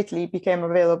very quickly became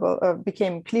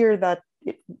clear that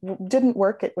it didn't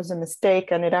work, it was a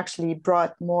mistake, and it actually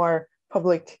brought more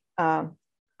public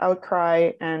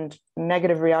outcry and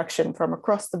negative reaction from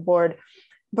across the board.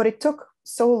 But it took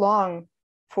so long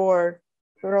for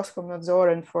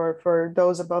Roskomnadzor and for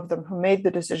those above them who made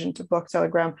the decision to block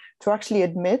Telegram to actually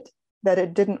admit that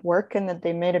it didn't work and that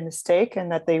they made a mistake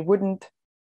and that they wouldn't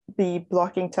be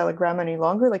blocking Telegram any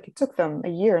longer. Like, it took them a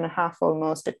year and a half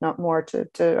almost, if not more,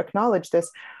 to acknowledge this.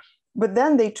 But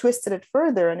then they twisted it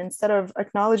further, and instead of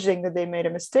acknowledging that they made a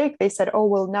mistake, they said, oh,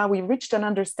 well, now we reached an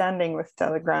understanding with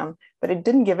Telegram, but it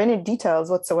didn't give any details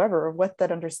whatsoever of what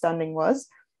that understanding was.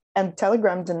 And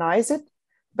Telegram denies it,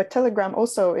 but Telegram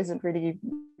also isn't really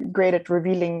great at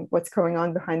revealing what's going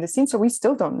on behind the scenes. So we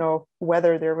still don't know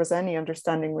whether there was any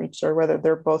understanding reached or whether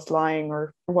they're both lying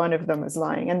or one of them is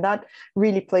lying. And that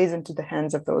really plays into the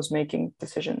hands of those making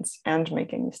decisions and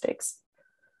making mistakes.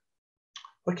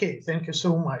 Okay, thank you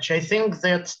so much. I think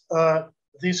that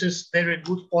this is very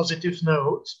good positive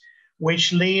note,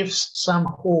 which leaves some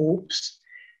hopes,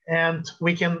 and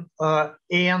we can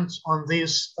end on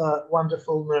this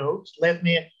wonderful note. Let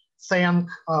me thank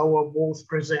our both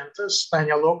presenters,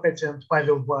 Tanya Lokot and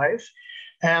Pavel Baev,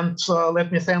 and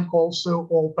let me thank also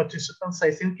all participants. I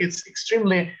think it's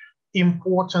extremely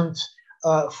important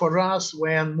for us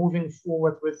when moving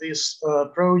forward with this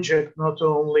project, not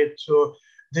only to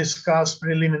discuss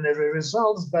preliminary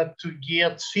results, but to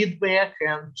get feedback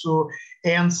and to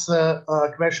answer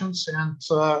questions. And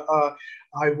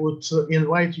I would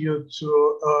invite you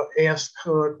to ask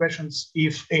questions,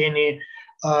 if any,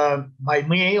 by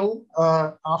mail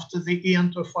after the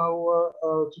end of our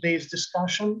today's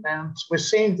discussion. And with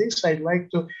saying this, I'd like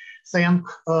to thank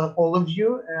all of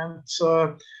you and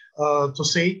to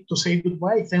say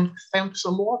goodbye. Thanks a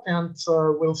lot, and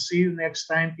we'll see you next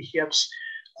time, perhaps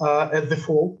at the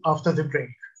fall after the break.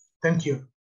 Thank you.